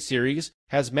Caribbean Series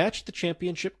has matched the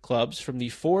championship clubs from the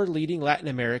four leading Latin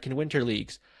American winter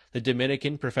leagues: the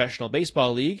Dominican Professional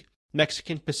Baseball League,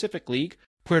 Mexican Pacific League,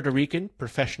 Puerto Rican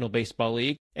Professional Baseball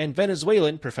League, and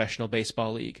Venezuelan Professional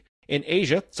Baseball League. In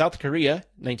Asia, South Korea,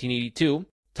 1982,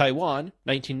 Taiwan,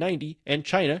 1990, and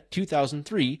China,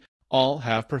 2003, all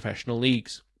have professional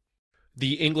leagues.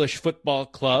 The English football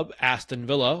club Aston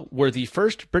Villa were the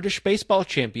first British baseball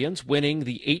champions, winning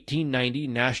the 1890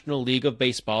 National League of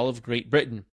Baseball of Great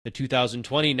Britain. The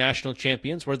 2020 national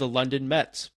champions were the London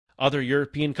Mets. Other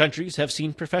European countries have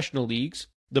seen professional leagues.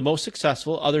 The most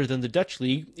successful, other than the Dutch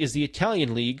League, is the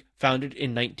Italian League, founded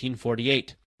in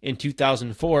 1948. In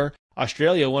 2004,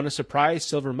 Australia won a surprise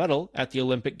silver medal at the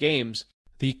Olympic Games.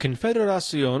 The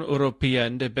Confederación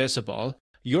Européenne de Baseball,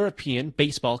 European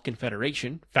Baseball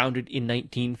Confederation, founded in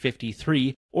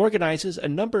 1953, organizes a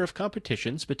number of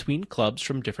competitions between clubs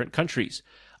from different countries.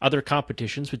 Other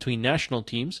competitions between national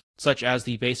teams, such as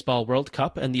the Baseball World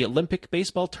Cup and the Olympic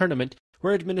Baseball Tournament,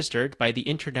 were administered by the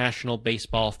International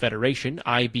Baseball Federation,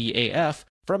 IBAF,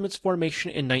 from its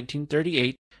formation in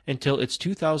 1938 until its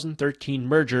 2013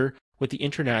 merger with the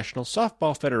International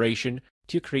Softball Federation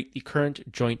to create the current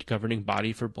joint governing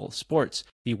body for both sports,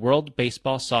 the World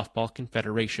Baseball Softball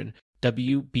Confederation,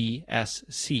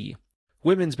 WBSC.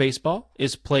 Women's baseball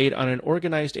is played on an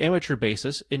organized amateur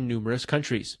basis in numerous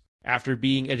countries. After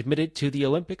being admitted to the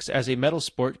Olympics as a medal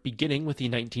sport beginning with the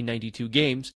 1992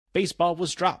 Games, baseball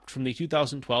was dropped from the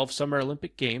 2012 Summer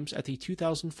Olympic Games at the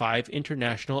 2005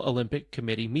 International Olympic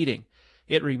Committee meeting.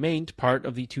 It remained part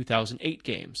of the 2008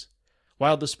 Games.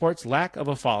 While the sport's lack of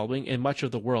a following in much of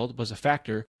the world was a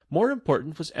factor, more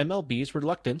important was MLB's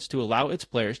reluctance to allow its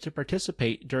players to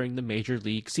participate during the Major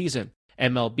League season.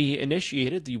 MLB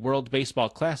initiated the World Baseball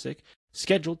Classic,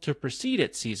 scheduled to precede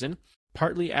its season,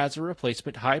 partly as a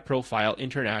replacement high-profile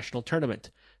international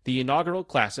tournament. The inaugural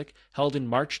Classic, held in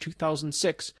March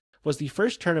 2006, was the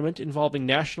first tournament involving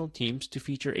national teams to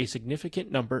feature a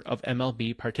significant number of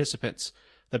MLB participants.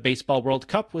 The Baseball World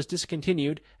Cup was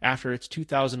discontinued after its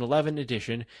 2011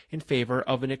 edition in favor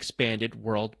of an expanded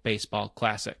World Baseball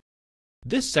Classic.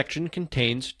 This section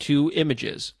contains two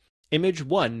images. Image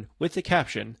 1 with the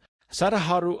caption,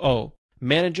 Sadaharu Oh,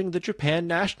 managing the Japan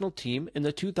national team in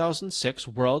the 2006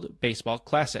 World Baseball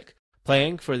Classic.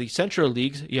 Playing for the Central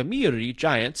League's Yomiuri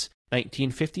Giants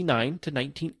 1959 to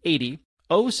 1980,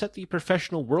 O set the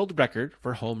professional world record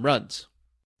for home runs.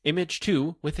 Image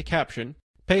 2 with the caption,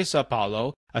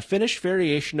 Pesäpallo, a Finnish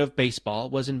variation of baseball,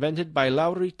 was invented by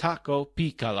Lauri Taco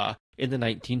Pikala in the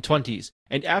 1920s,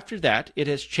 and after that it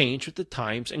has changed with the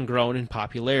times and grown in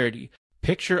popularity.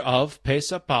 Picture of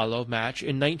Pesäpallo match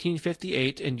in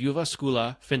 1958 in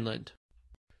Jyväskylä, Finland.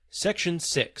 Section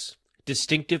 6.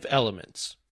 Distinctive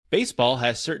elements. Baseball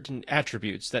has certain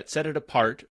attributes that set it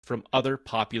apart from other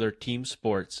popular team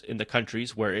sports in the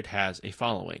countries where it has a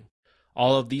following.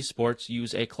 All of these sports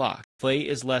use a clock. Play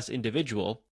is less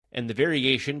individual, and the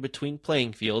variation between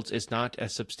playing fields is not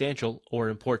as substantial or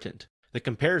important. The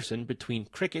comparison between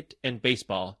cricket and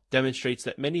baseball demonstrates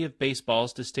that many of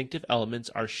baseball's distinctive elements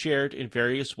are shared in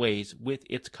various ways with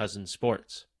its cousin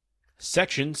sports.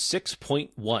 Section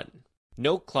 6.1.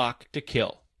 No clock to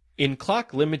kill. In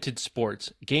clock-limited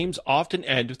sports, games often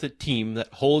end with a team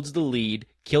that holds the lead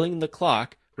killing the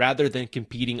clock rather than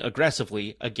competing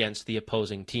aggressively against the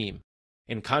opposing team.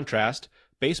 In contrast,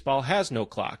 baseball has no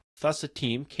clock, thus a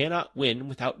team cannot win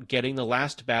without getting the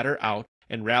last batter out,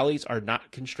 and rallies are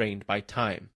not constrained by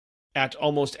time. At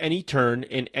almost any turn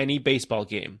in any baseball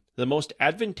game, the most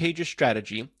advantageous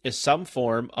strategy is some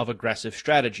form of aggressive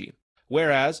strategy,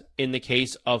 whereas, in the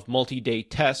case of multi-day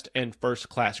test and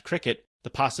first-class cricket, the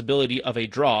possibility of a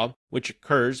draw, which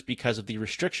occurs because of the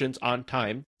restrictions on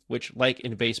time, which, like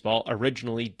in baseball,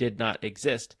 originally did not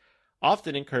exist,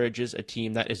 often encourages a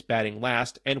team that is batting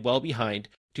last and well behind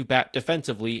to bat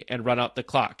defensively and run out the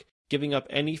clock, giving up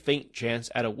any faint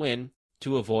chance at a win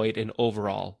to avoid an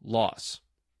overall loss.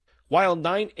 While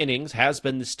 9 innings has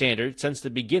been the standard since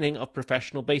the beginning of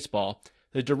professional baseball,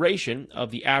 the duration of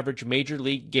the average major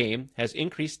league game has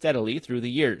increased steadily through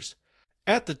the years.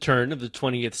 At the turn of the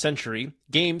 20th century,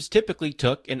 games typically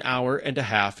took an hour and a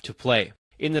half to play.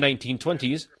 In the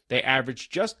 1920s, they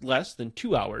averaged just less than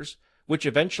 2 hours, which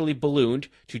eventually ballooned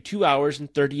to 2 hours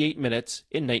and 38 minutes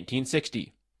in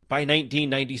 1960. By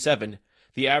 1997,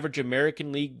 the average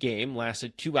American League game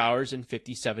lasted 2 hours and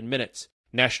 57 minutes.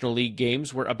 National League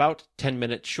games were about 10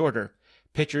 minutes shorter,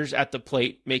 pitchers at the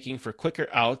plate making for quicker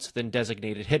outs than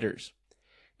designated hitters.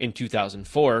 In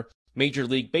 2004, Major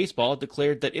League Baseball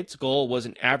declared that its goal was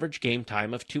an average game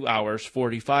time of 2 hours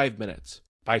 45 minutes.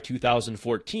 By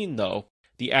 2014, though,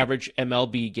 the average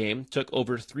MLB game took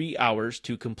over 3 hours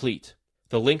to complete.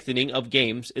 The lengthening of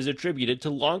games is attributed to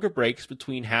longer breaks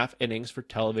between half innings for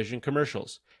television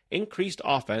commercials, increased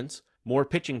offense, more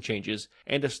pitching changes,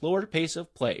 and a slower pace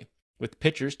of play, with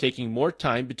pitchers taking more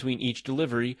time between each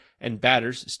delivery and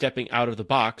batters stepping out of the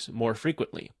box more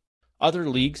frequently. Other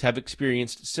leagues have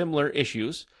experienced similar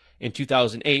issues. In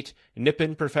 2008,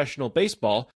 Nippon Professional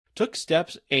Baseball took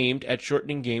steps aimed at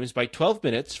shortening games by 12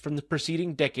 minutes from the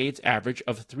preceding decade's average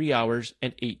of 3 hours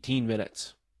and 18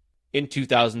 minutes. In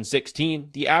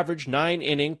 2016, the average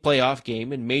 9-inning playoff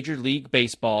game in Major League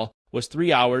Baseball was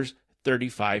 3 hours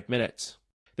 35 minutes.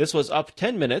 This was up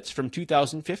 10 minutes from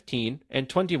 2015 and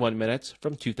 21 minutes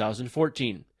from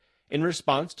 2014. In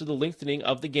response to the lengthening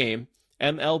of the game,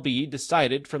 MLB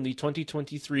decided from the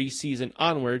 2023 season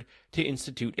onward to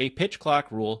institute a pitch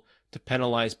clock rule to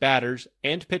penalize batters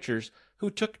and pitchers who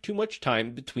took too much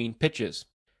time between pitches.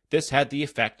 This had the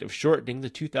effect of shortening the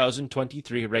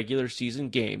 2023 regular season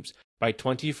games by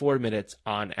 24 minutes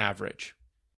on average.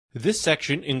 This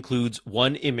section includes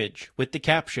one image with the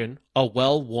caption, "A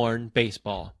well-worn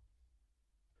baseball."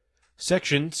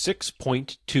 Section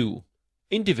 6.2.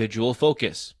 Individual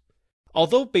focus.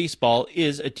 Although baseball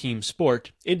is a team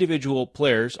sport, individual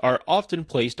players are often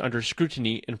placed under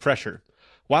scrutiny and pressure.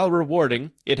 While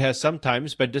rewarding, it has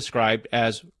sometimes been described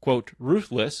as, quote,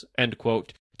 ruthless, end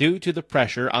quote, due to the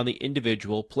pressure on the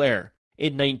individual player.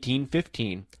 In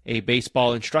 1915, a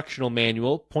baseball instructional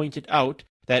manual pointed out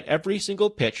that every single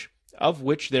pitch, of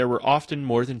which there were often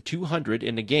more than 200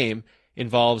 in a game,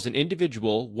 involves an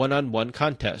individual one-on-one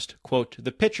contest, quote,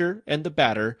 the pitcher and the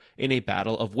batter in a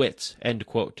battle of wits, end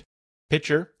quote.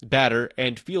 Pitcher, batter,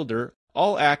 and fielder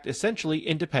all act essentially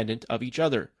independent of each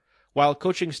other. While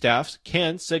coaching staffs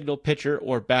can signal pitcher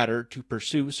or batter to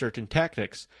pursue certain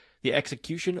tactics, the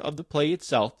execution of the play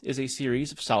itself is a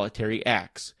series of solitary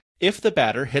acts. If the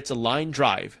batter hits a line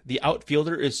drive, the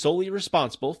outfielder is solely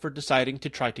responsible for deciding to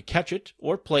try to catch it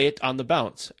or play it on the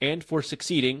bounce, and for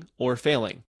succeeding or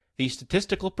failing. The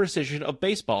statistical precision of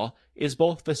baseball is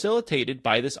both facilitated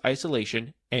by this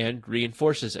isolation and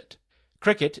reinforces it.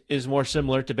 Cricket is more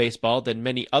similar to baseball than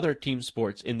many other team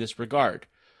sports in this regard.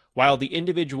 While the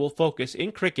individual focus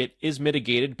in cricket is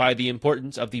mitigated by the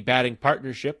importance of the batting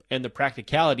partnership and the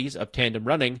practicalities of tandem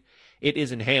running, It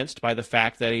is enhanced by the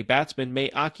fact that a batsman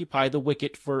may occupy the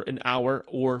wicket for an hour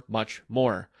or much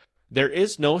more. There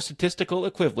is no statistical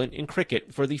equivalent in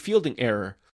cricket for the fielding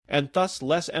error, and thus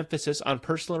less emphasis on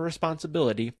personal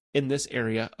responsibility in this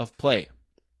area of play.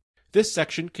 This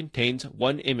section contains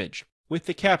one image, with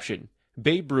the caption,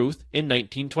 Babe Ruth in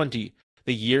 1920,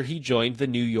 the year he joined the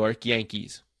New York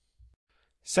Yankees.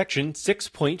 Section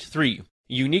 6.3,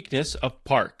 Uniqueness of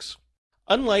Parks.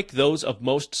 Unlike those of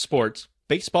most sports,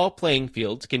 baseball playing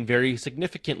fields can vary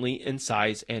significantly in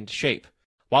size and shape.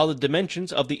 While the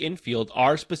dimensions of the infield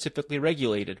are specifically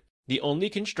regulated, the only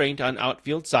constraint on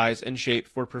outfield size and shape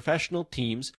for professional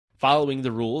teams, following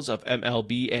the rules of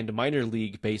MLB and minor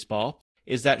league baseball,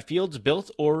 is that fields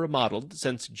built or remodeled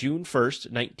since June 1,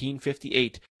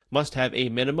 1958, must have a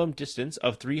minimum distance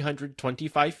of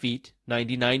 325 feet,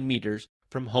 99 meters,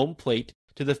 from home plate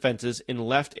to the fences in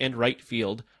left and right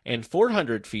field, and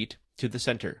 400 feet to the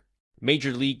center.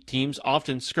 Major league teams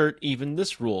often skirt even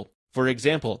this rule. For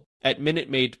example, at Minute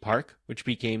Maid Park, which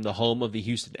became the home of the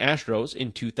Houston Astros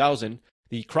in 2000,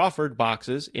 the Crawford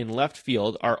boxes in left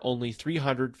field are only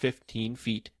 315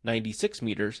 feet 96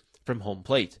 meters from home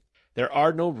plate. There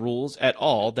are no rules at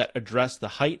all that address the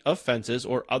height of fences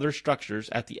or other structures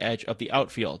at the edge of the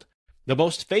outfield. The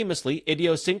most famously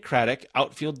idiosyncratic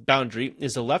outfield boundary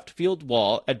is the left field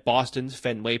wall at Boston's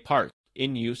Fenway Park,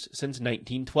 in use since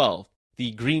 1912.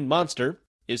 The Green Monster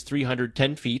is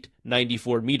 310 feet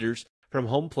 94 meters from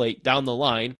home plate down the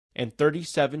line and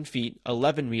 37 feet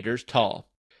 11 meters tall.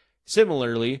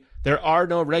 Similarly, there are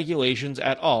no regulations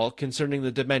at all concerning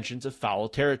the dimensions of foul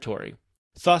territory.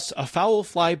 Thus, a foul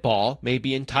fly ball may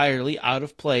be entirely out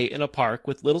of play in a park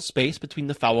with little space between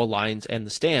the foul lines and the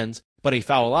stands, but a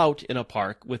foul out in a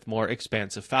park with more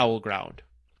expansive foul ground.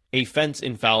 A fence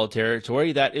in foul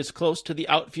territory that is close to the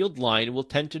outfield line will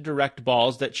tend to direct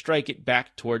balls that strike it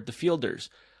back toward the fielders,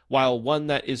 while one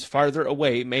that is farther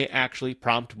away may actually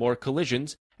prompt more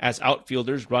collisions as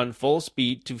outfielders run full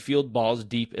speed to field balls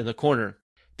deep in the corner.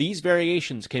 These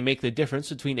variations can make the difference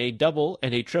between a double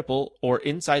and a triple or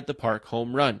inside the park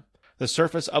home run. The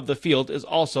surface of the field is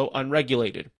also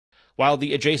unregulated. While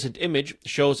the adjacent image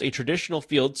shows a traditional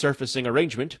field surfacing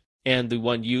arrangement, and the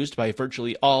one used by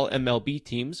virtually all MLB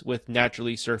teams with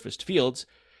naturally surfaced fields,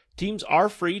 teams are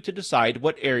free to decide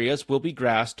what areas will be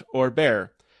grassed or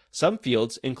bare. Some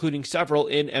fields, including several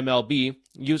in MLB,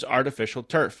 use artificial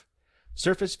turf.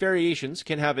 Surface variations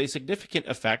can have a significant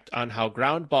effect on how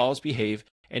ground balls behave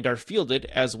and are fielded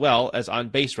as well as on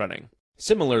base running.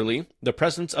 Similarly, the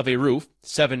presence of a roof,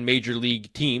 7 major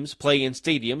league teams play in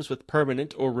stadiums with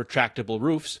permanent or retractable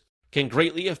roofs, can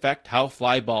greatly affect how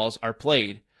fly balls are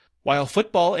played. While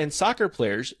football and soccer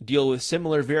players deal with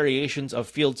similar variations of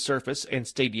field surface and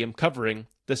stadium covering,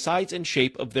 the size and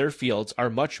shape of their fields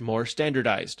are much more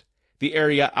standardized. The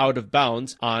area out of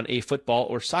bounds on a football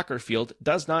or soccer field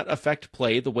does not affect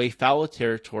play the way foul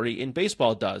territory in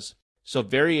baseball does, so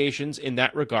variations in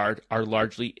that regard are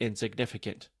largely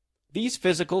insignificant. These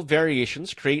physical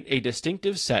variations create a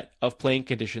distinctive set of playing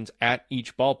conditions at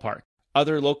each ballpark.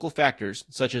 Other local factors,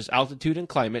 such as altitude and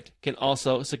climate, can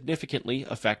also significantly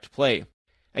affect play.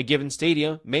 A given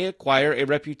stadium may acquire a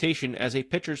reputation as a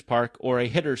pitcher's park or a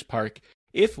hitter's park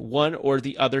if one or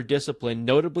the other discipline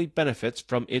notably benefits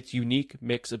from its unique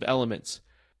mix of elements.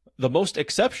 The most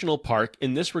exceptional park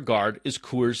in this regard is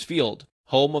Coors Field,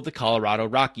 home of the Colorado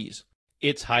Rockies.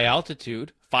 Its high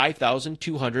altitude,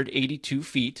 5,282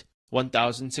 feet,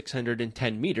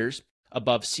 1,610 meters,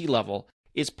 above sea level,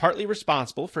 is partly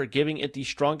responsible for giving it the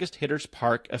strongest hitter's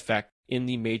park effect in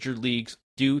the major leagues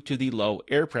due to the low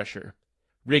air pressure.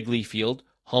 Wrigley Field,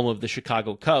 home of the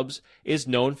Chicago Cubs, is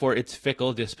known for its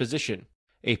fickle disposition.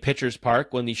 A pitcher's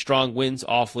park when the strong winds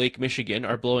off Lake Michigan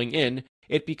are blowing in,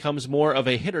 it becomes more of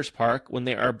a hitter's park when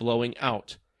they are blowing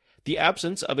out. The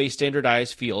absence of a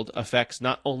standardized field affects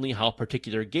not only how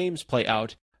particular games play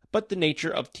out, but the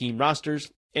nature of team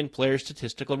rosters and player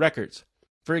statistical records.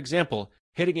 For example,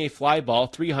 hitting a fly ball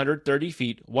 330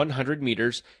 feet 100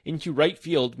 meters into right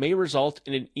field may result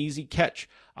in an easy catch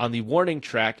on the warning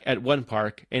track at one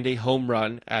park and a home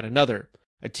run at another.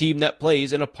 A team that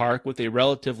plays in a park with a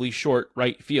relatively short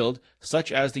right field,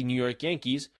 such as the New York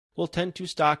Yankees, will tend to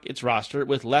stock its roster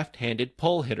with left-handed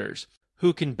pull hitters,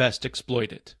 who can best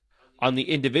exploit it. On the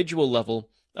individual level,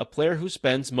 a player who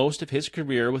spends most of his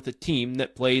career with a team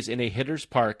that plays in a hitter's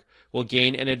park will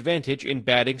gain an advantage in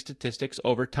batting statistics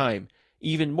over time,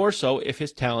 even more so if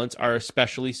his talents are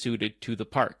especially suited to the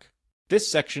park. This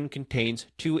section contains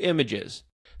 2 images.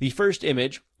 The first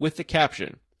image with the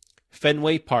caption,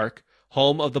 Fenway Park,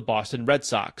 home of the Boston Red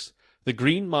Sox. The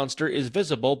Green Monster is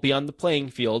visible beyond the playing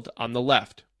field on the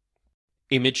left.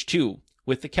 Image 2,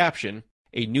 with the caption,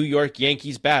 "A New York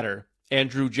Yankees batter,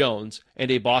 Andrew Jones,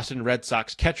 and a Boston Red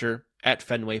Sox catcher at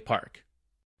Fenway Park."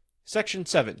 Section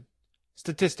 7.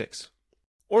 Statistics.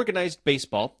 Organized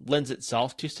baseball lends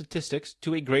itself to statistics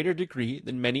to a greater degree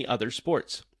than many other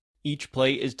sports. Each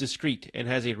play is discrete and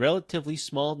has a relatively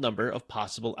small number of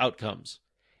possible outcomes.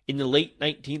 In the late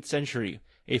 19th century,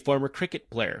 a former cricket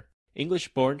player,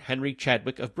 English-born Henry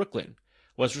Chadwick of Brooklyn,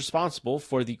 was responsible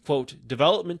for the, quote,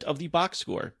 development of the box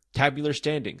score, tabular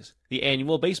standings, the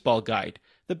annual baseball guide,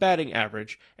 the batting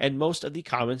average, and most of the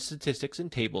common statistics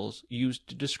and tables used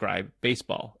to describe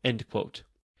baseball, end quote.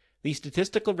 The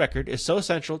statistical record is so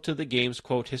central to the game's,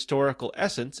 quote, historical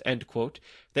essence, end quote,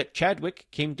 that Chadwick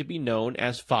came to be known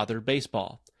as Father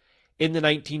Baseball. In the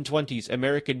 1920s,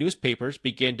 American newspapers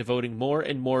began devoting more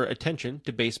and more attention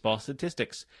to baseball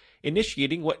statistics,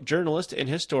 initiating what journalist and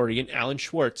historian Alan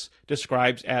Schwartz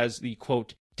describes as the,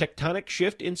 quote, tectonic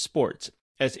shift in sports,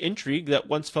 as intrigue that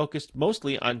once focused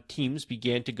mostly on teams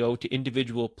began to go to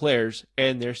individual players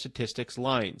and their statistics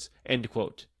lines, end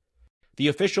quote. The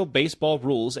official baseball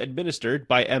rules administered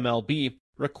by MLB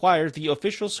require the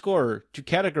official scorer to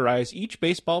categorize each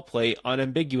baseball play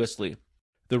unambiguously.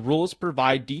 The rules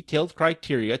provide detailed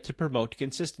criteria to promote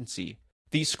consistency.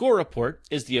 The score report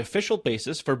is the official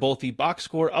basis for both the box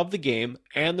score of the game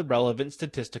and the relevant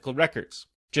statistical records.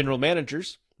 General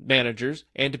managers,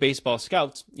 and baseball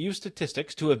scouts use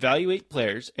statistics to evaluate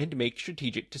players and make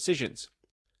strategic decisions.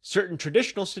 Certain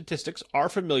traditional statistics are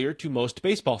familiar to most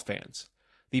baseball fans.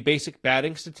 The basic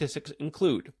batting statistics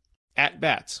include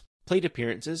at-bats, plate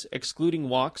appearances, excluding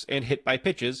walks and hit by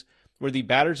pitches, where the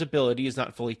batter's ability is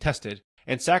not fully tested,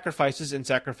 and sacrifices and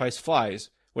sacrifice flies,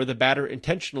 where the batter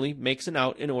intentionally makes an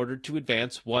out in order to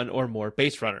advance one or more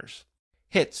base runners.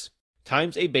 Hits,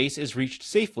 times a base is reached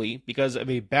safely because of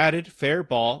a batted fair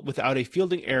ball without a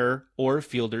fielding error or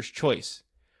fielder's choice.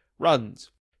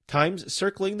 Runs, times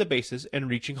circling the bases and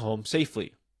reaching home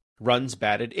safely. Runs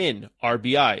batted in,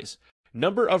 RBIs,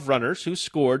 number of runners who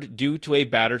scored due to a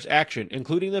batter's action,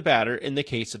 including the batter in the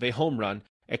case of a home run,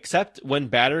 except when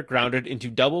batter grounded into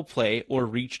double play or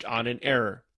reached on an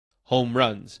error. Home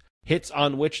runs, hits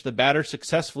on which the batter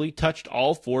successfully touched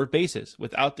all four bases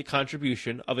without the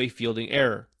contribution of a fielding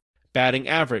error. Batting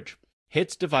average,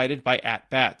 hits divided by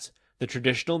at-bats, the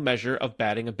traditional measure of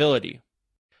batting ability.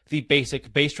 The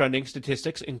basic base running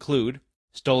statistics include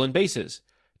stolen bases,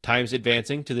 times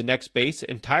advancing to the next base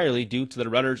entirely due to the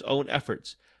runner's own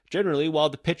efforts, generally while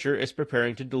the pitcher is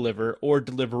preparing to deliver or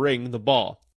delivering the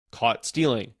ball. Caught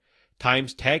stealing,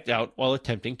 times tagged out while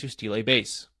attempting to steal a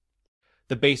base.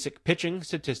 The basic pitching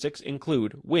statistics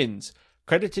include wins,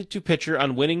 credited to pitcher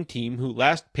on winning team who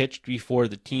last pitched before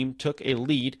the team took a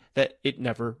lead that it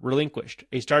never relinquished.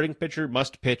 A starting pitcher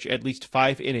must pitch at least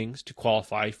 5 innings to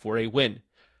qualify for a win.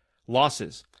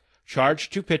 Losses,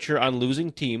 charged to pitcher on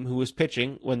losing team who was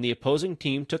pitching when the opposing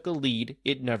team took a lead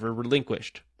it never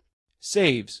relinquished.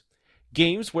 Saves,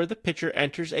 games where the pitcher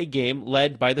enters a game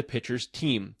led by the pitcher's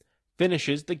team,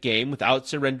 finishes the game without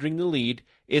surrendering the lead,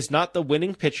 is not the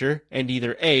winning pitcher, and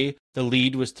either A, the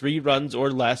lead was 3 runs or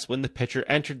less when the pitcher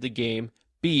entered the game,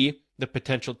 B, the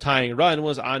potential tying run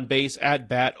was on base, at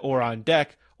bat, or on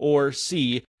deck, or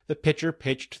C, the pitcher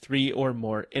pitched 3 or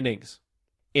more innings.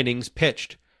 Innings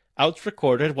pitched, outs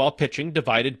recorded while pitching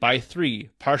divided by 3.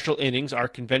 Partial innings are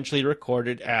conventionally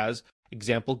recorded as,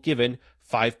 example given,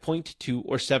 5.2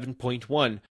 or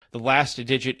 7.1, the last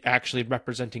digit actually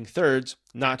representing thirds,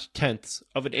 not tenths,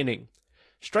 of an inning.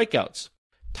 Strikeouts,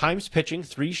 times pitching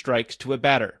 3 strikes to a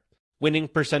batter. Winning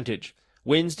percentage,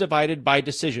 wins divided by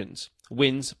decisions,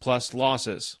 wins plus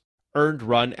losses. Earned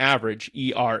run average,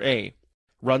 ERA.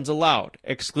 Runs allowed,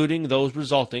 excluding those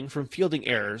resulting from fielding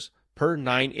errors, per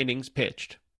 9 innings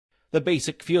pitched. The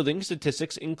basic fielding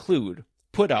statistics include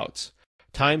putouts,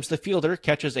 times the fielder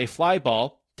catches a fly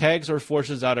ball, tags or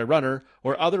forces out a runner,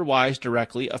 or otherwise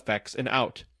directly affects an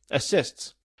out.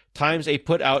 Assists, times a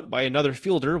put out by another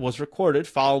fielder was recorded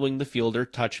following the fielder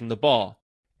touching the ball.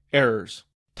 Errors,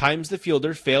 times the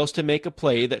fielder fails to make a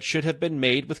play that should have been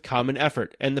made with common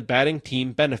effort and the batting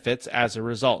team benefits as a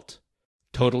result.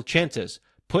 Total chances,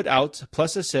 put outs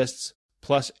plus assists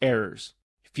plus errors.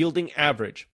 Fielding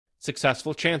average,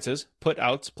 successful chances, put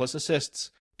outs plus assists,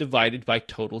 divided by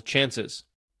total chances.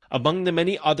 Among the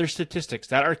many other statistics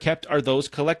that are kept are those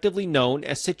collectively known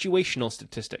as situational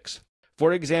statistics.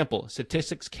 For example,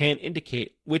 statistics can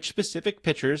indicate which specific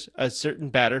pitchers a certain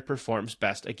batter performs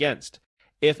best against.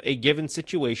 If a given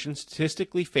situation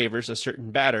statistically favors a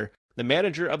certain batter, the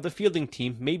manager of the fielding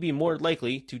team may be more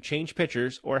likely to change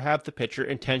pitchers or have the pitcher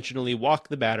intentionally walk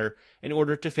the batter in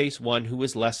order to face one who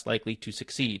is less likely to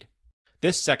succeed.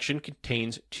 This section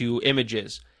contains 2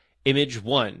 images. Image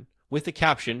 1, with the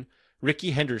caption,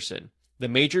 Rickey Henderson, the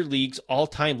Major League's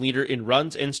all-time leader in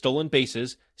runs and stolen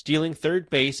bases, stealing third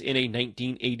base in a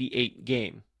 1988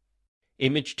 game.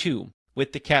 Image 2,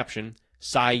 with the caption,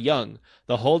 Cy Young,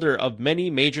 the holder of many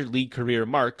Major League career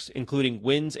marks, including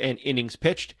wins and innings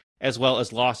pitched, as well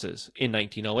as losses, in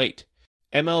 1908.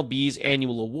 MLB's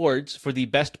annual awards for the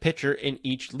best pitcher in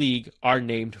each league are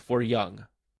named for Young.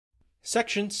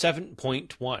 Section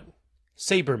 7.1.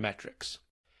 Sabermetrics.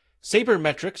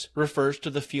 Sabermetrics refers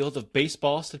to the field of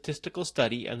baseball statistical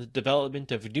study and the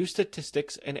development of new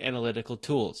statistics and analytical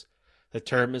tools. The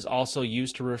term is also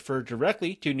used to refer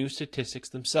directly to new statistics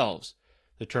themselves.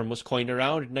 The term was coined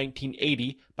around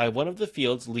 1980 by one of the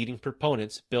field's leading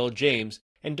proponents, Bill James,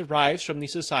 and derives from the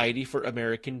Society for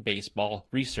American Baseball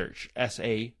Research,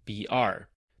 SABR.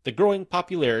 The growing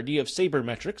popularity of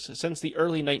sabermetrics since the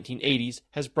early 1980s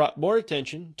has brought more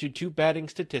attention to two batting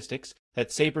statistics that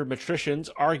sabermetricians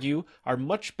argue are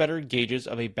much better gauges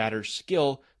of a batter's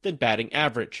skill than batting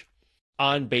average.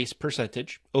 On-base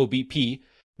percentage, OBP,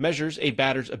 measures a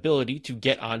batter's ability to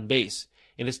get on base.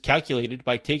 It is calculated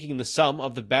by taking the sum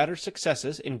of the batter's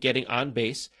successes in getting on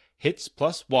base, hits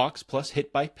plus walks plus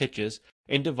hit by pitches,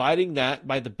 and dividing that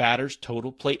by the batter's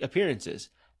total plate appearances,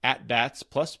 at-bats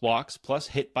plus walks plus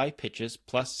hit by pitches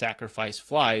plus sacrifice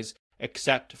flies,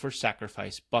 except for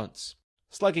sacrifice bunts.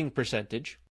 Slugging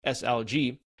percentage,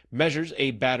 SLG, measures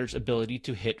a batter's ability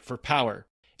to hit for power.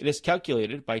 It is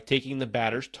calculated by taking the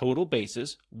batter's total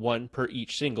bases, 1 per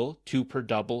each single, 2 per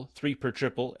double, 3 per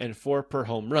triple, and 4 per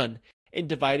home run, and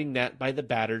dividing that by the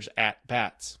batter's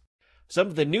at-bats. Some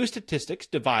of the new statistics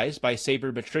devised by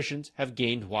sabermetricians have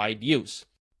gained wide use.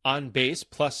 On-base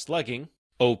plus slugging,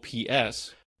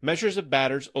 OPS, measures a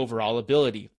batter's overall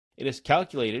ability. It is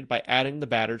calculated by adding the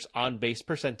batter's on-base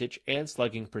percentage and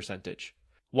slugging percentage.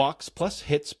 Walks plus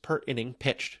hits per inning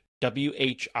pitched,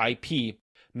 WHIP,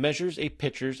 measures a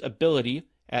pitcher's ability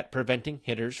at preventing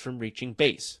hitters from reaching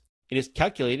base. It is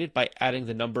calculated by adding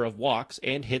the number of walks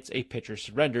and hits a pitcher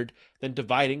surrendered, then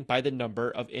dividing by the number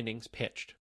of innings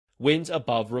pitched. Wins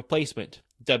above replacement,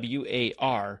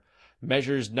 WAR,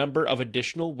 measures number of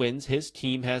additional wins his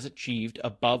team has achieved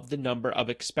above the number of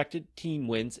expected team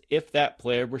wins if that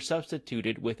player were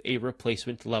substituted with a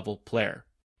replacement-level player.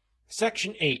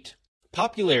 Section 8.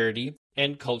 Popularity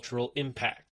and cultural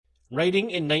impact.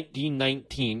 Writing in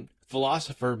 1919,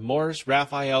 philosopher Morris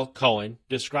Raphael Cohen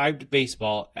described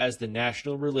baseball as the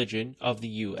national religion of the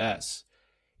U.S.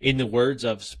 In the words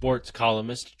of sports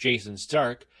columnist Jason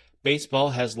Stark, baseball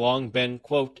has long been,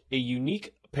 quote, a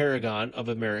unique paragon of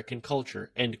American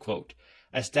culture, end quote,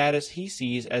 a status he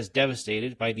sees as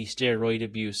devastated by the steroid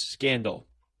abuse scandal.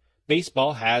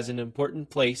 Baseball has an important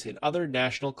place in other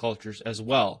national cultures as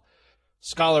well.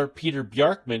 Scholar Peter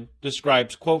Bjarkman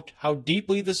describes, quote, how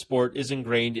deeply the sport is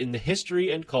ingrained in the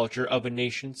history and culture of a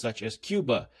nation such as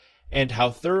Cuba, and how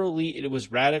thoroughly it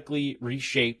was radically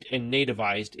reshaped and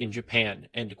nativized in Japan,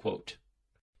 end quote.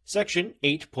 Section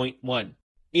 8.1.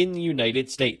 In the United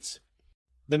States.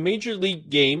 The Major League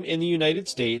game in the United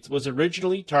States was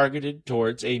originally targeted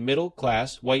towards a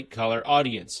middle-class, white-collar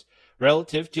audience.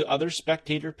 Relative to other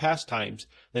spectator pastimes,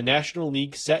 the National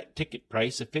League set ticket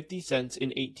price of 50 cents in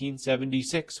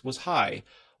 1876 was high,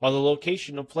 while the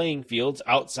location of playing fields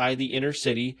outside the inner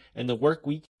city and the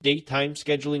workweek daytime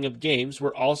scheduling of games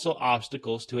were also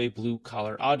obstacles to a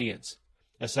blue-collar audience.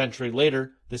 A century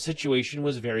later, the situation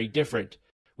was very different.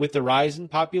 With the rise in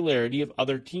popularity of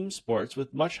other team sports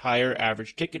with much higher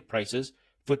average ticket prices,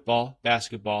 football,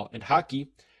 basketball, and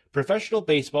hockey, professional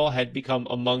baseball had become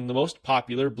among the most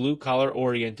popular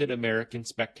blue-collar-oriented American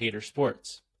spectator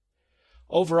sports.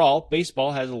 Overall,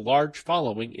 baseball has a large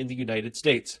following in the United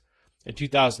States. A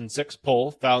 2006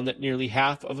 poll found that nearly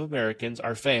half of Americans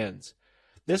are fans.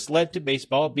 This led to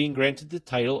baseball being granted the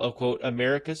title of, quote,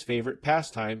 America's favorite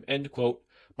pastime, end quote,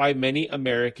 by many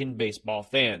American baseball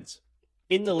fans.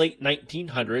 In the late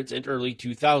 1900s and early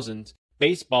 2000s,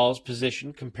 baseball's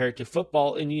position compared to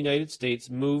football in the United States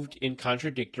moved in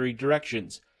contradictory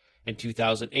directions. In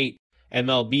 2008,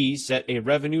 MLB set a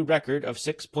revenue record of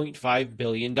 $6.5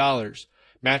 billion,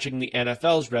 matching the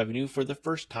NFL's revenue for the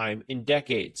first time in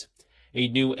decades. A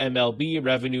new MLB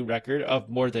revenue record of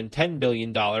more than $10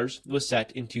 billion was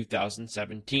set in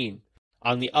 2017.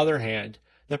 On the other hand,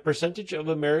 the percentage of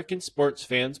American sports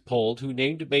fans polled who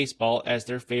named baseball as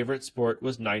their favorite sport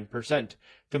was 9%,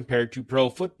 compared to pro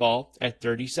football at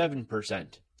 37%.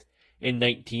 In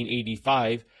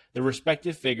 1985, the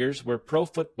respective figures were pro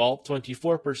football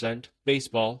 24%,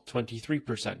 baseball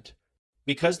 23%.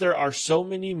 Because there are so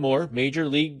many more major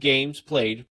league games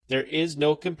played, there is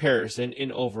no comparison in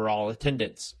overall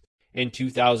attendance. In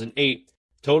 2008,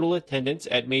 Total attendance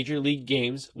at Major League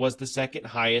games was the second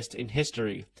highest in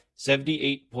history,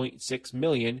 78.6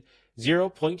 million,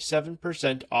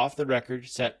 0.7% off the record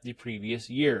set the previous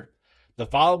year. The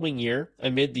following year,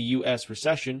 amid the U.S.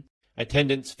 recession,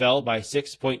 attendance fell by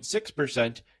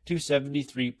 6.6% to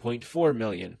 73.4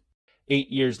 million. 8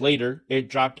 years later, it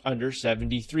dropped under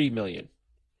 73 million.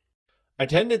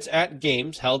 Attendance at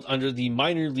games held under the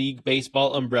minor league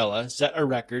baseball umbrella set a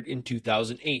record in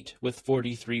 2008 with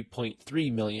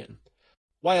 43.3 million.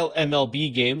 While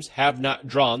MLB games have not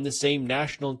drawn the same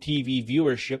national TV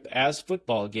viewership as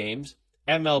football games,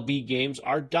 MLB games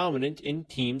are dominant in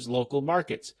teams' local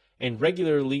markets and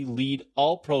regularly lead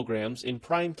all programs in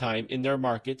prime time in their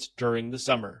markets during the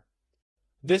summer.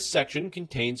 This section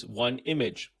contains one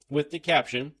image, with the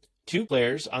caption, "Two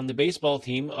players on the baseball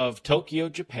team of Tokyo,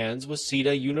 Japan's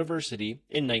Waseda University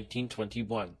in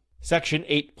 1921. Section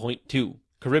 8.2,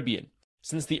 Caribbean.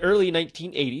 Since the early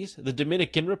 1980s, the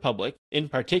Dominican Republic, in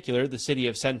particular the city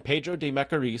of San Pedro de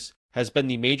Macorís, has been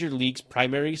the Major League's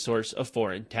primary source of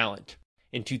foreign talent.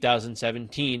 In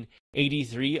 2017,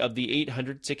 83 of the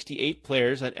 868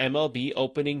 players on MLB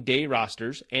opening day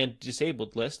rosters and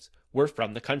disabled lists were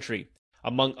from the country.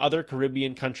 Among other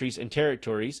Caribbean countries and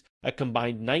territories, a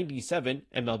combined 97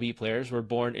 MLB players were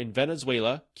born in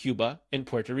Venezuela, Cuba, and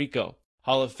Puerto Rico.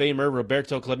 Hall of Famer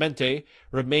Roberto Clemente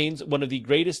remains one of the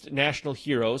greatest national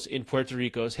heroes in Puerto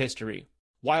Rico's history.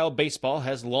 While baseball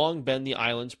has long been the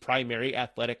island's primary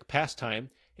athletic pastime,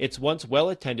 its once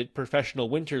well-attended professional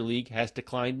winter league has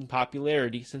declined in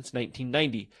popularity since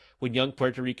 1990, when young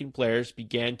Puerto Rican players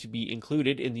began to be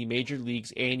included in the Major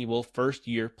League's annual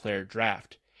first-year player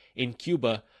draft. In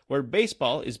Cuba, where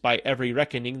baseball is by every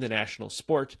reckoning the national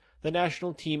sport, the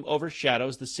national team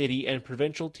overshadows the city and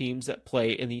provincial teams that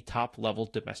play in the top-level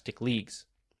domestic leagues.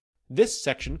 This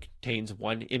section contains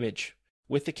one image,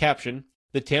 with the caption,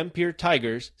 "The Tampere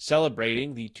Tigers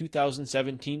celebrating the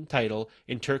 2017 title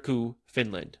in Turku,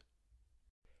 Finland."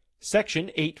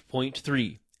 Section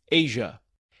 8.3, Asia.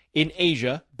 In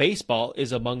Asia, baseball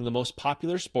is among the most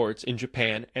popular sports in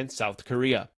Japan and South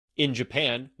Korea. In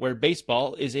Japan, where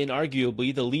baseball is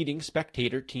inarguably the leading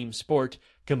spectator team sport,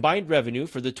 combined revenue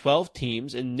for the 12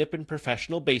 teams in Nippon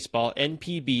Professional Baseball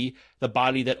 (NPB), the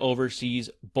body that oversees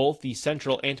both the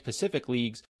Central and Pacific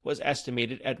Leagues, was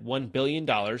estimated at $1 billion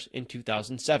in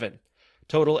 2007.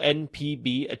 Total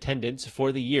NPB attendance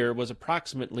for the year was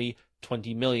approximately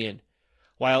 20 million.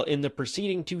 While in the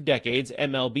preceding 2 decades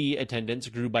MLB attendance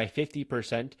grew by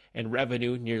 50% and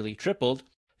revenue nearly tripled,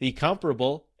 the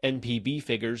comparable NPB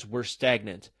figures were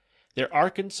stagnant. There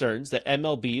are concerns that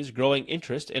MLB's growing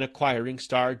interest in acquiring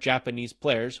star Japanese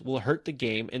players will hurt the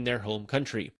game in their home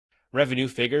country. Revenue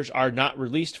figures are not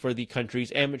released for the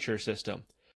country's amateur system.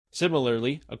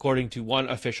 Similarly, according to one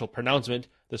official pronouncement,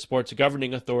 the sport's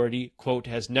governing authority, quote,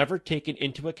 "has never taken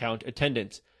into account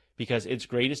attendance, because its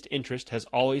greatest interest has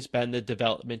always been the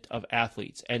development of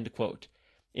athletes," end quote.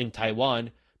 In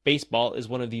Taiwan, baseball is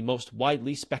one of the most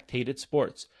widely spectated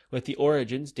sports, with the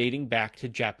origins dating back to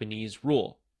Japanese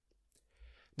rule.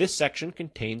 This section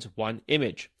contains one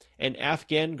image, an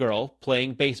Afghan girl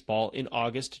playing baseball in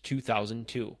August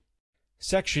 2002.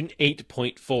 Section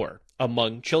 8.4,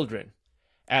 Among Children.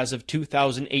 As of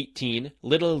 2018,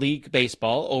 Little League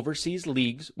Baseball oversees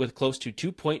leagues with close to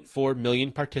 2.4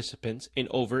 million participants in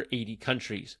over 80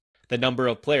 countries. The number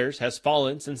of players has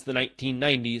fallen since the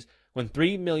 1990s, when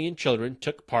 3 million children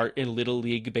took part in Little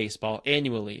League Baseball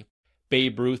annually.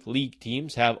 Babe Ruth League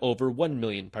teams have over 1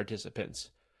 million participants.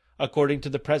 According to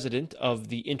the president of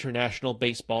the International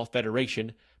Baseball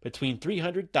Federation, between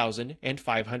 300,000 and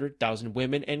 500,000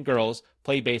 women and girls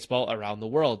play baseball around the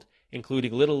world,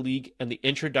 including Little League and the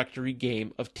introductory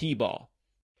game of T-ball.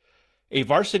 A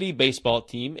varsity baseball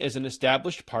team is an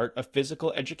established part of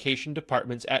physical education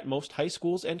departments at most high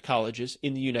schools and colleges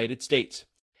in the United States.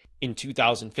 In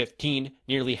 2015,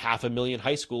 nearly 500,000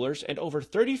 high schoolers and over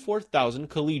 34,000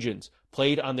 collegians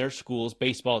played on their schools'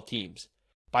 baseball teams.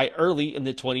 By early in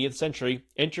the 20th century,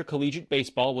 intercollegiate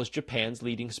baseball was Japan's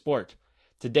leading sport.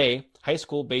 Today, high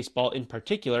school baseball in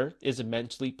particular is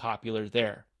immensely popular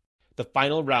there. The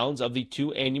final rounds of the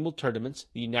 2 annual tournaments,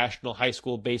 the National High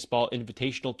School Baseball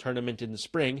Invitational Tournament in the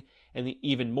spring and the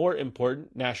even more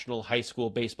important National High School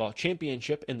Baseball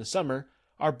Championship in the summer,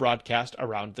 are broadcast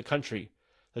around the country.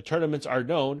 The tournaments are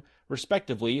known,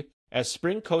 respectively, as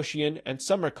Spring Koshien and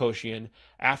Summer Koshien,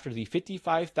 after the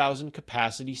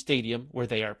 55,000-capacity stadium where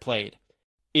they are played.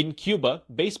 In Cuba,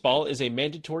 baseball is a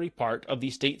mandatory part of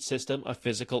the state system of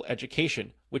physical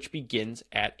education, which begins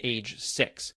at age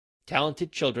 6.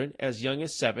 Talented children as young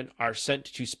as 7 are sent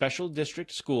to special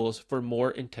district schools for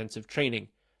more intensive training.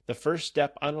 the first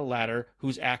step on a ladder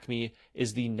whose acme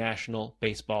is the national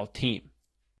baseball team.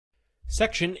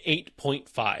 Section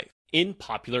 8.5. In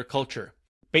popular culture.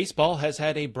 Baseball has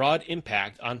had a broad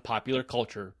impact on popular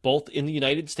culture, both in the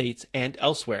United States and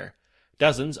elsewhere.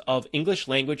 Dozens of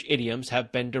English-language idioms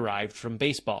have been derived from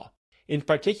baseball. In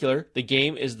particular, the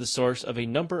game is the source of a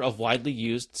number of widely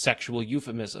used sexual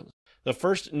euphemisms. The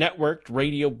first networked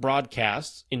radio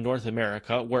broadcasts in North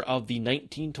America were of the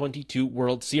 1922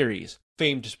 World Series.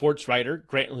 Famed sports writer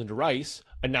Grantland Rice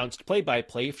announced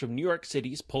play-by-play from New York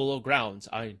City's Polo Grounds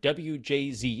on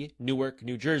WJZ, Newark,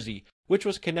 New Jersey, which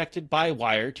was connected by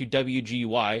wire to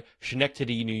WGY,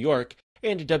 Schenectady, New York,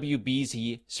 and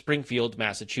WBZ, Springfield,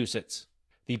 Massachusetts.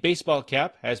 The baseball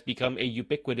cap has become a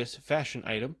ubiquitous fashion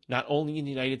item not only in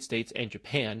the United States and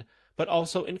Japan, but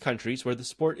also in countries where the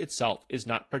sport itself is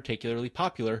not particularly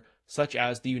popular, such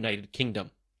as the United Kingdom.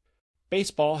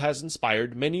 Baseball has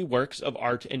inspired many works of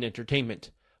art and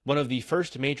entertainment. One of the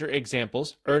first major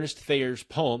examples, Ernest Thayer's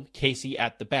poem Casey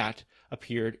at the Bat,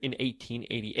 appeared in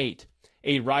 1888.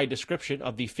 A wry description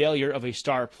of the failure of a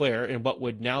star player in what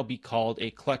would now be called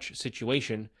a clutch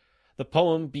situation. The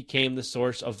poem became the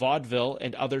source of vaudeville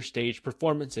and other stage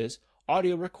performances,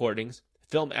 audio recordings,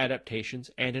 film adaptations,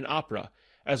 and an opera,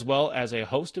 as well as a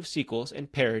host of sequels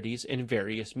and parodies in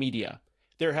various media.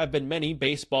 There have been many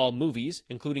baseball movies,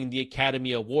 including the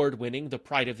Academy Award-winning The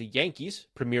Pride of the Yankees,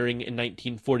 premiering in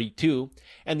 1942,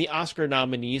 and the Oscar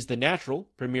nominees The Natural,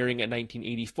 premiering in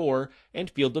 1984, and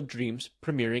Field of Dreams,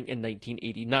 premiering in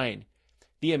 1989.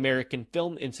 The American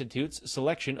Film Institute's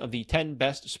selection of the 10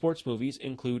 best sports movies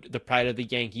include The Pride of the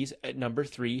Yankees at number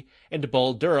 3 and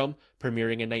Bull Durham,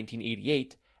 premiering in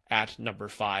 1988, at number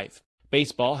 5.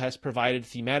 Baseball has provided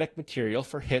thematic material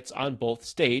for hits on both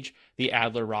stage, the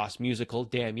Adler-Ross musical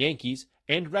Damn Yankees,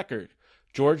 and record,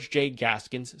 George J.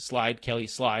 Gaskin's Slide Kelly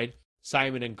Slide,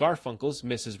 Simon and Garfunkel's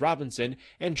Mrs. Robinson,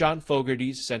 and John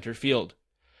Fogerty's Center Field.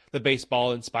 The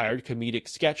baseball-inspired comedic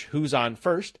sketch Who's On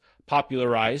First,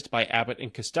 popularized by Abbott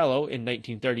and Costello in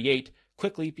 1938,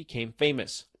 quickly became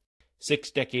famous.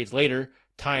 6 decades later,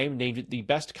 Time named it the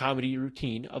best comedy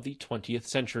routine of the 20th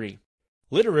century.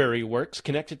 Literary works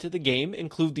connected to the game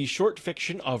include the short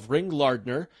fiction of Ring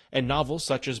Lardner and novels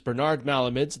such as Bernard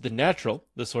Malamud's The Natural,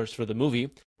 the source for the movie,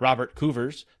 Robert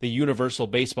Coover's The Universal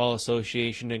Baseball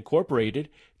Association Incorporated,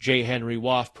 J. Henry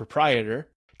Woff, proprietor,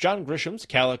 John Grisham's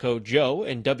Calico Joe,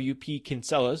 and W. P.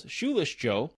 Kinsella's Shoeless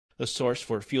Joe, the source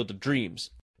for Field of Dreams.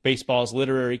 Baseball's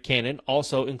literary canon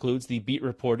also includes the beat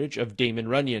reportage of Damon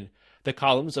Runyon, the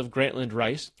columns of Grantland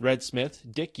Rice, Red Smith,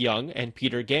 Dick Young, and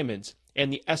Peter Gammons,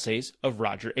 and the essays of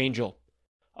Roger Angell.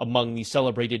 Among the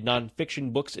celebrated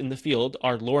non-fiction books in the field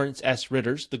are Lawrence S.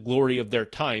 Ritter's The Glory of Their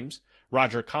Times,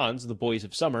 Roger Kahn's The Boys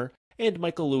of Summer, and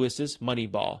Michael Lewis's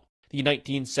Moneyball. The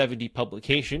 1970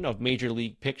 publication of Major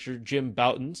League Pitcher Jim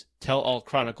Bouton's Tell-All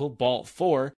Chronicle Ball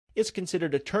 4 is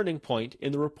considered a turning point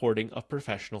in the reporting of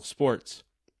professional sports.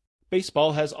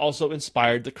 Baseball has also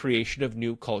inspired the creation of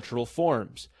new cultural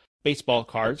forms. Baseball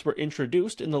cards were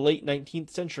introduced in the late 19th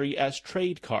century as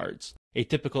trade cards. A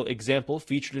typical example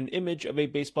featured an image of a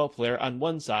baseball player on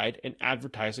one side and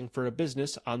advertising for a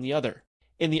business on the other.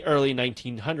 In the early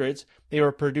 1900s, they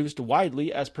were produced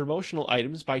widely as promotional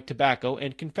items by tobacco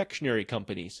and confectionery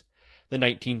companies. The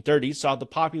 1930s saw the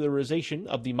popularization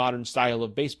of the modern style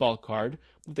of baseball card,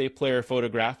 with a player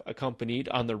photograph accompanied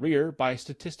on the rear by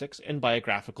statistics and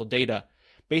biographical data.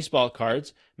 Baseball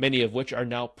cards, many of which are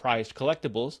now prized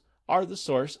collectibles, are the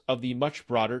source of the much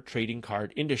broader trading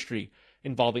card industry,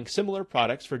 involving similar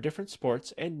products for different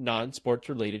sports and non-sports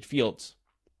related fields.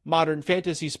 Modern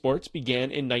fantasy sports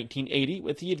began in 1980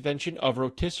 with the invention of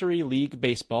Rotisserie League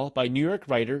Baseball by New York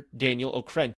writer Daniel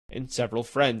Okrent and several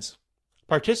friends.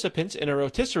 Participants in a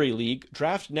rotisserie league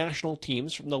draft national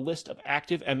teams from the list of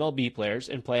active MLB players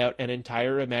and play out an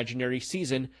entire imaginary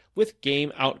season with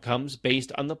game outcomes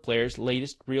based on the player's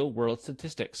latest real-world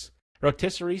statistics.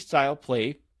 Rotisserie-style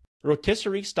play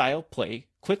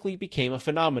quickly became a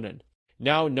phenomenon.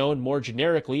 Now known more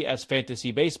generically as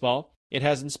fantasy baseball, it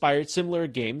has inspired similar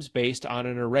games based on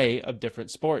an array of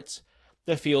different sports.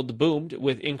 The field boomed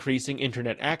with increasing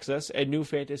internet access and new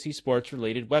fantasy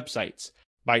sports-related websites.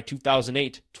 By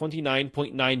 2008,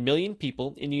 29.9 million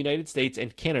people in the United States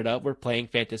and Canada were playing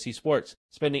fantasy sports,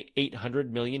 spending $800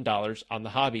 million on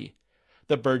the hobby.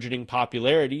 The burgeoning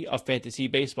popularity of fantasy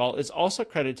baseball is also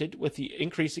credited with the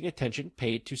increasing attention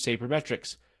paid to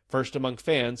sabermetrics, first among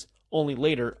fans, only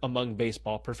later among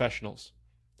baseball professionals.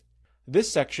 This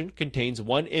section contains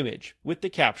one image, with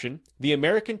the caption, "The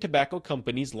American Tobacco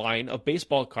Company's line of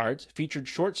baseball cards featured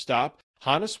shortstop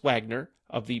Hannes Wagner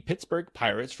of the Pittsburgh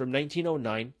Pirates from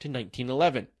 1909 to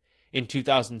 1911. In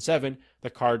 2007, the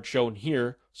card shown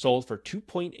here sold for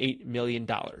 $2.8 million.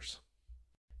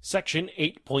 Section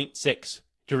 8.6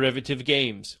 Derivative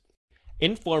Games.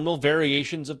 Informal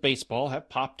variations of baseball have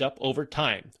popped up over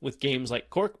time, with games like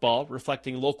corkball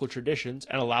reflecting local traditions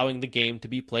and allowing the game to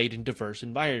be played in diverse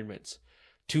environments.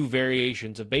 Two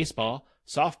variations of baseball,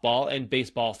 softball and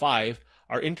baseball 5,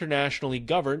 are internationally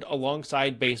governed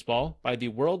alongside baseball by the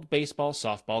World Baseball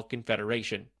Softball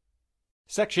Confederation.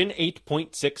 Section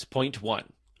 8.6.1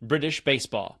 British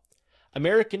Baseball.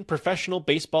 American professional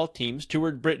baseball teams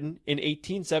toured Britain in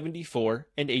 1874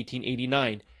 and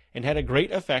 1889 and had a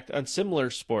great effect on similar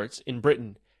sports in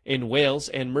Britain. In Wales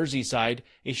and Merseyside,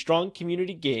 a strong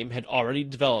community game had already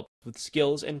developed with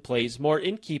skills and plays more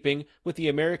in keeping with the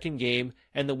American game,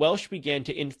 and the Welsh began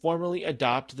to informally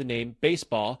adopt the name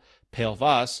baseball,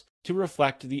 pêl-vas, to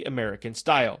reflect the American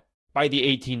style. By the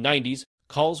 1890s,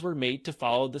 calls were made to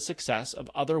follow the success of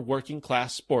other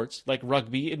working-class sports like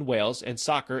rugby in Wales and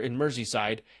soccer in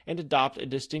Merseyside and adopt a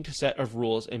distinct set of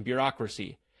rules and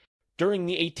bureaucracy. During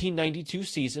the 1892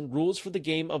 season, rules for the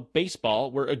game of baseball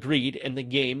were agreed and the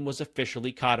game was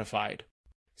officially codified.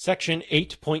 Section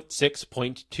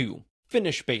 8.6.2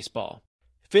 Finnish Baseball.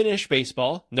 Finnish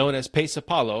baseball, known as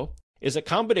pesäpallo, is a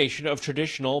combination of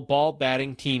traditional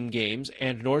ball-batting team games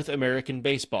and North American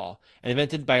baseball,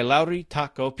 invented by Lauri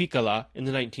Takko Pikala in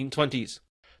the 1920s.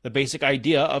 The basic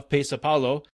idea of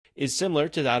pesäpallo is similar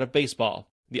to that of baseball.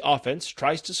 The offense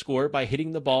tries to score by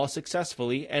hitting the ball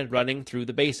successfully and running through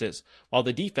the bases, while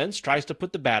the defense tries to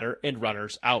put the batter and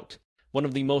runners out. One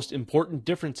of the most important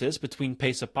differences between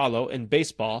pesäpallo and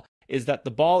baseball is that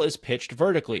the ball is pitched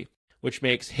vertically, which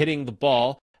makes hitting the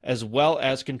ball as well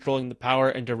as controlling the power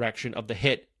and direction of the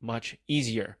hit much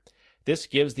easier. This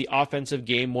gives the offensive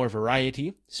game more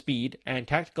variety, speed, and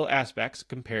tactical aspects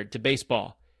compared to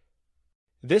baseball.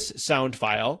 This sound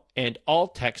file and all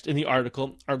text in the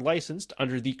article are licensed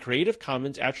under the Creative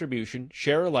Commons Attribution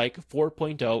Share-alike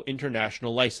 4.0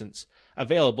 International License,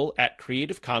 available at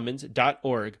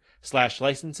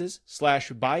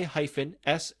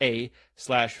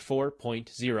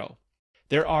creativecommons.org/licenses/by-sa/4.0.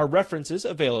 There are references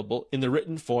available in the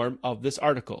written form of this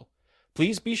article.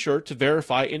 Please be sure to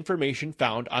verify information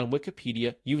found on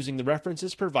Wikipedia using the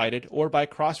references provided or by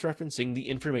cross-referencing the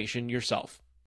information yourself.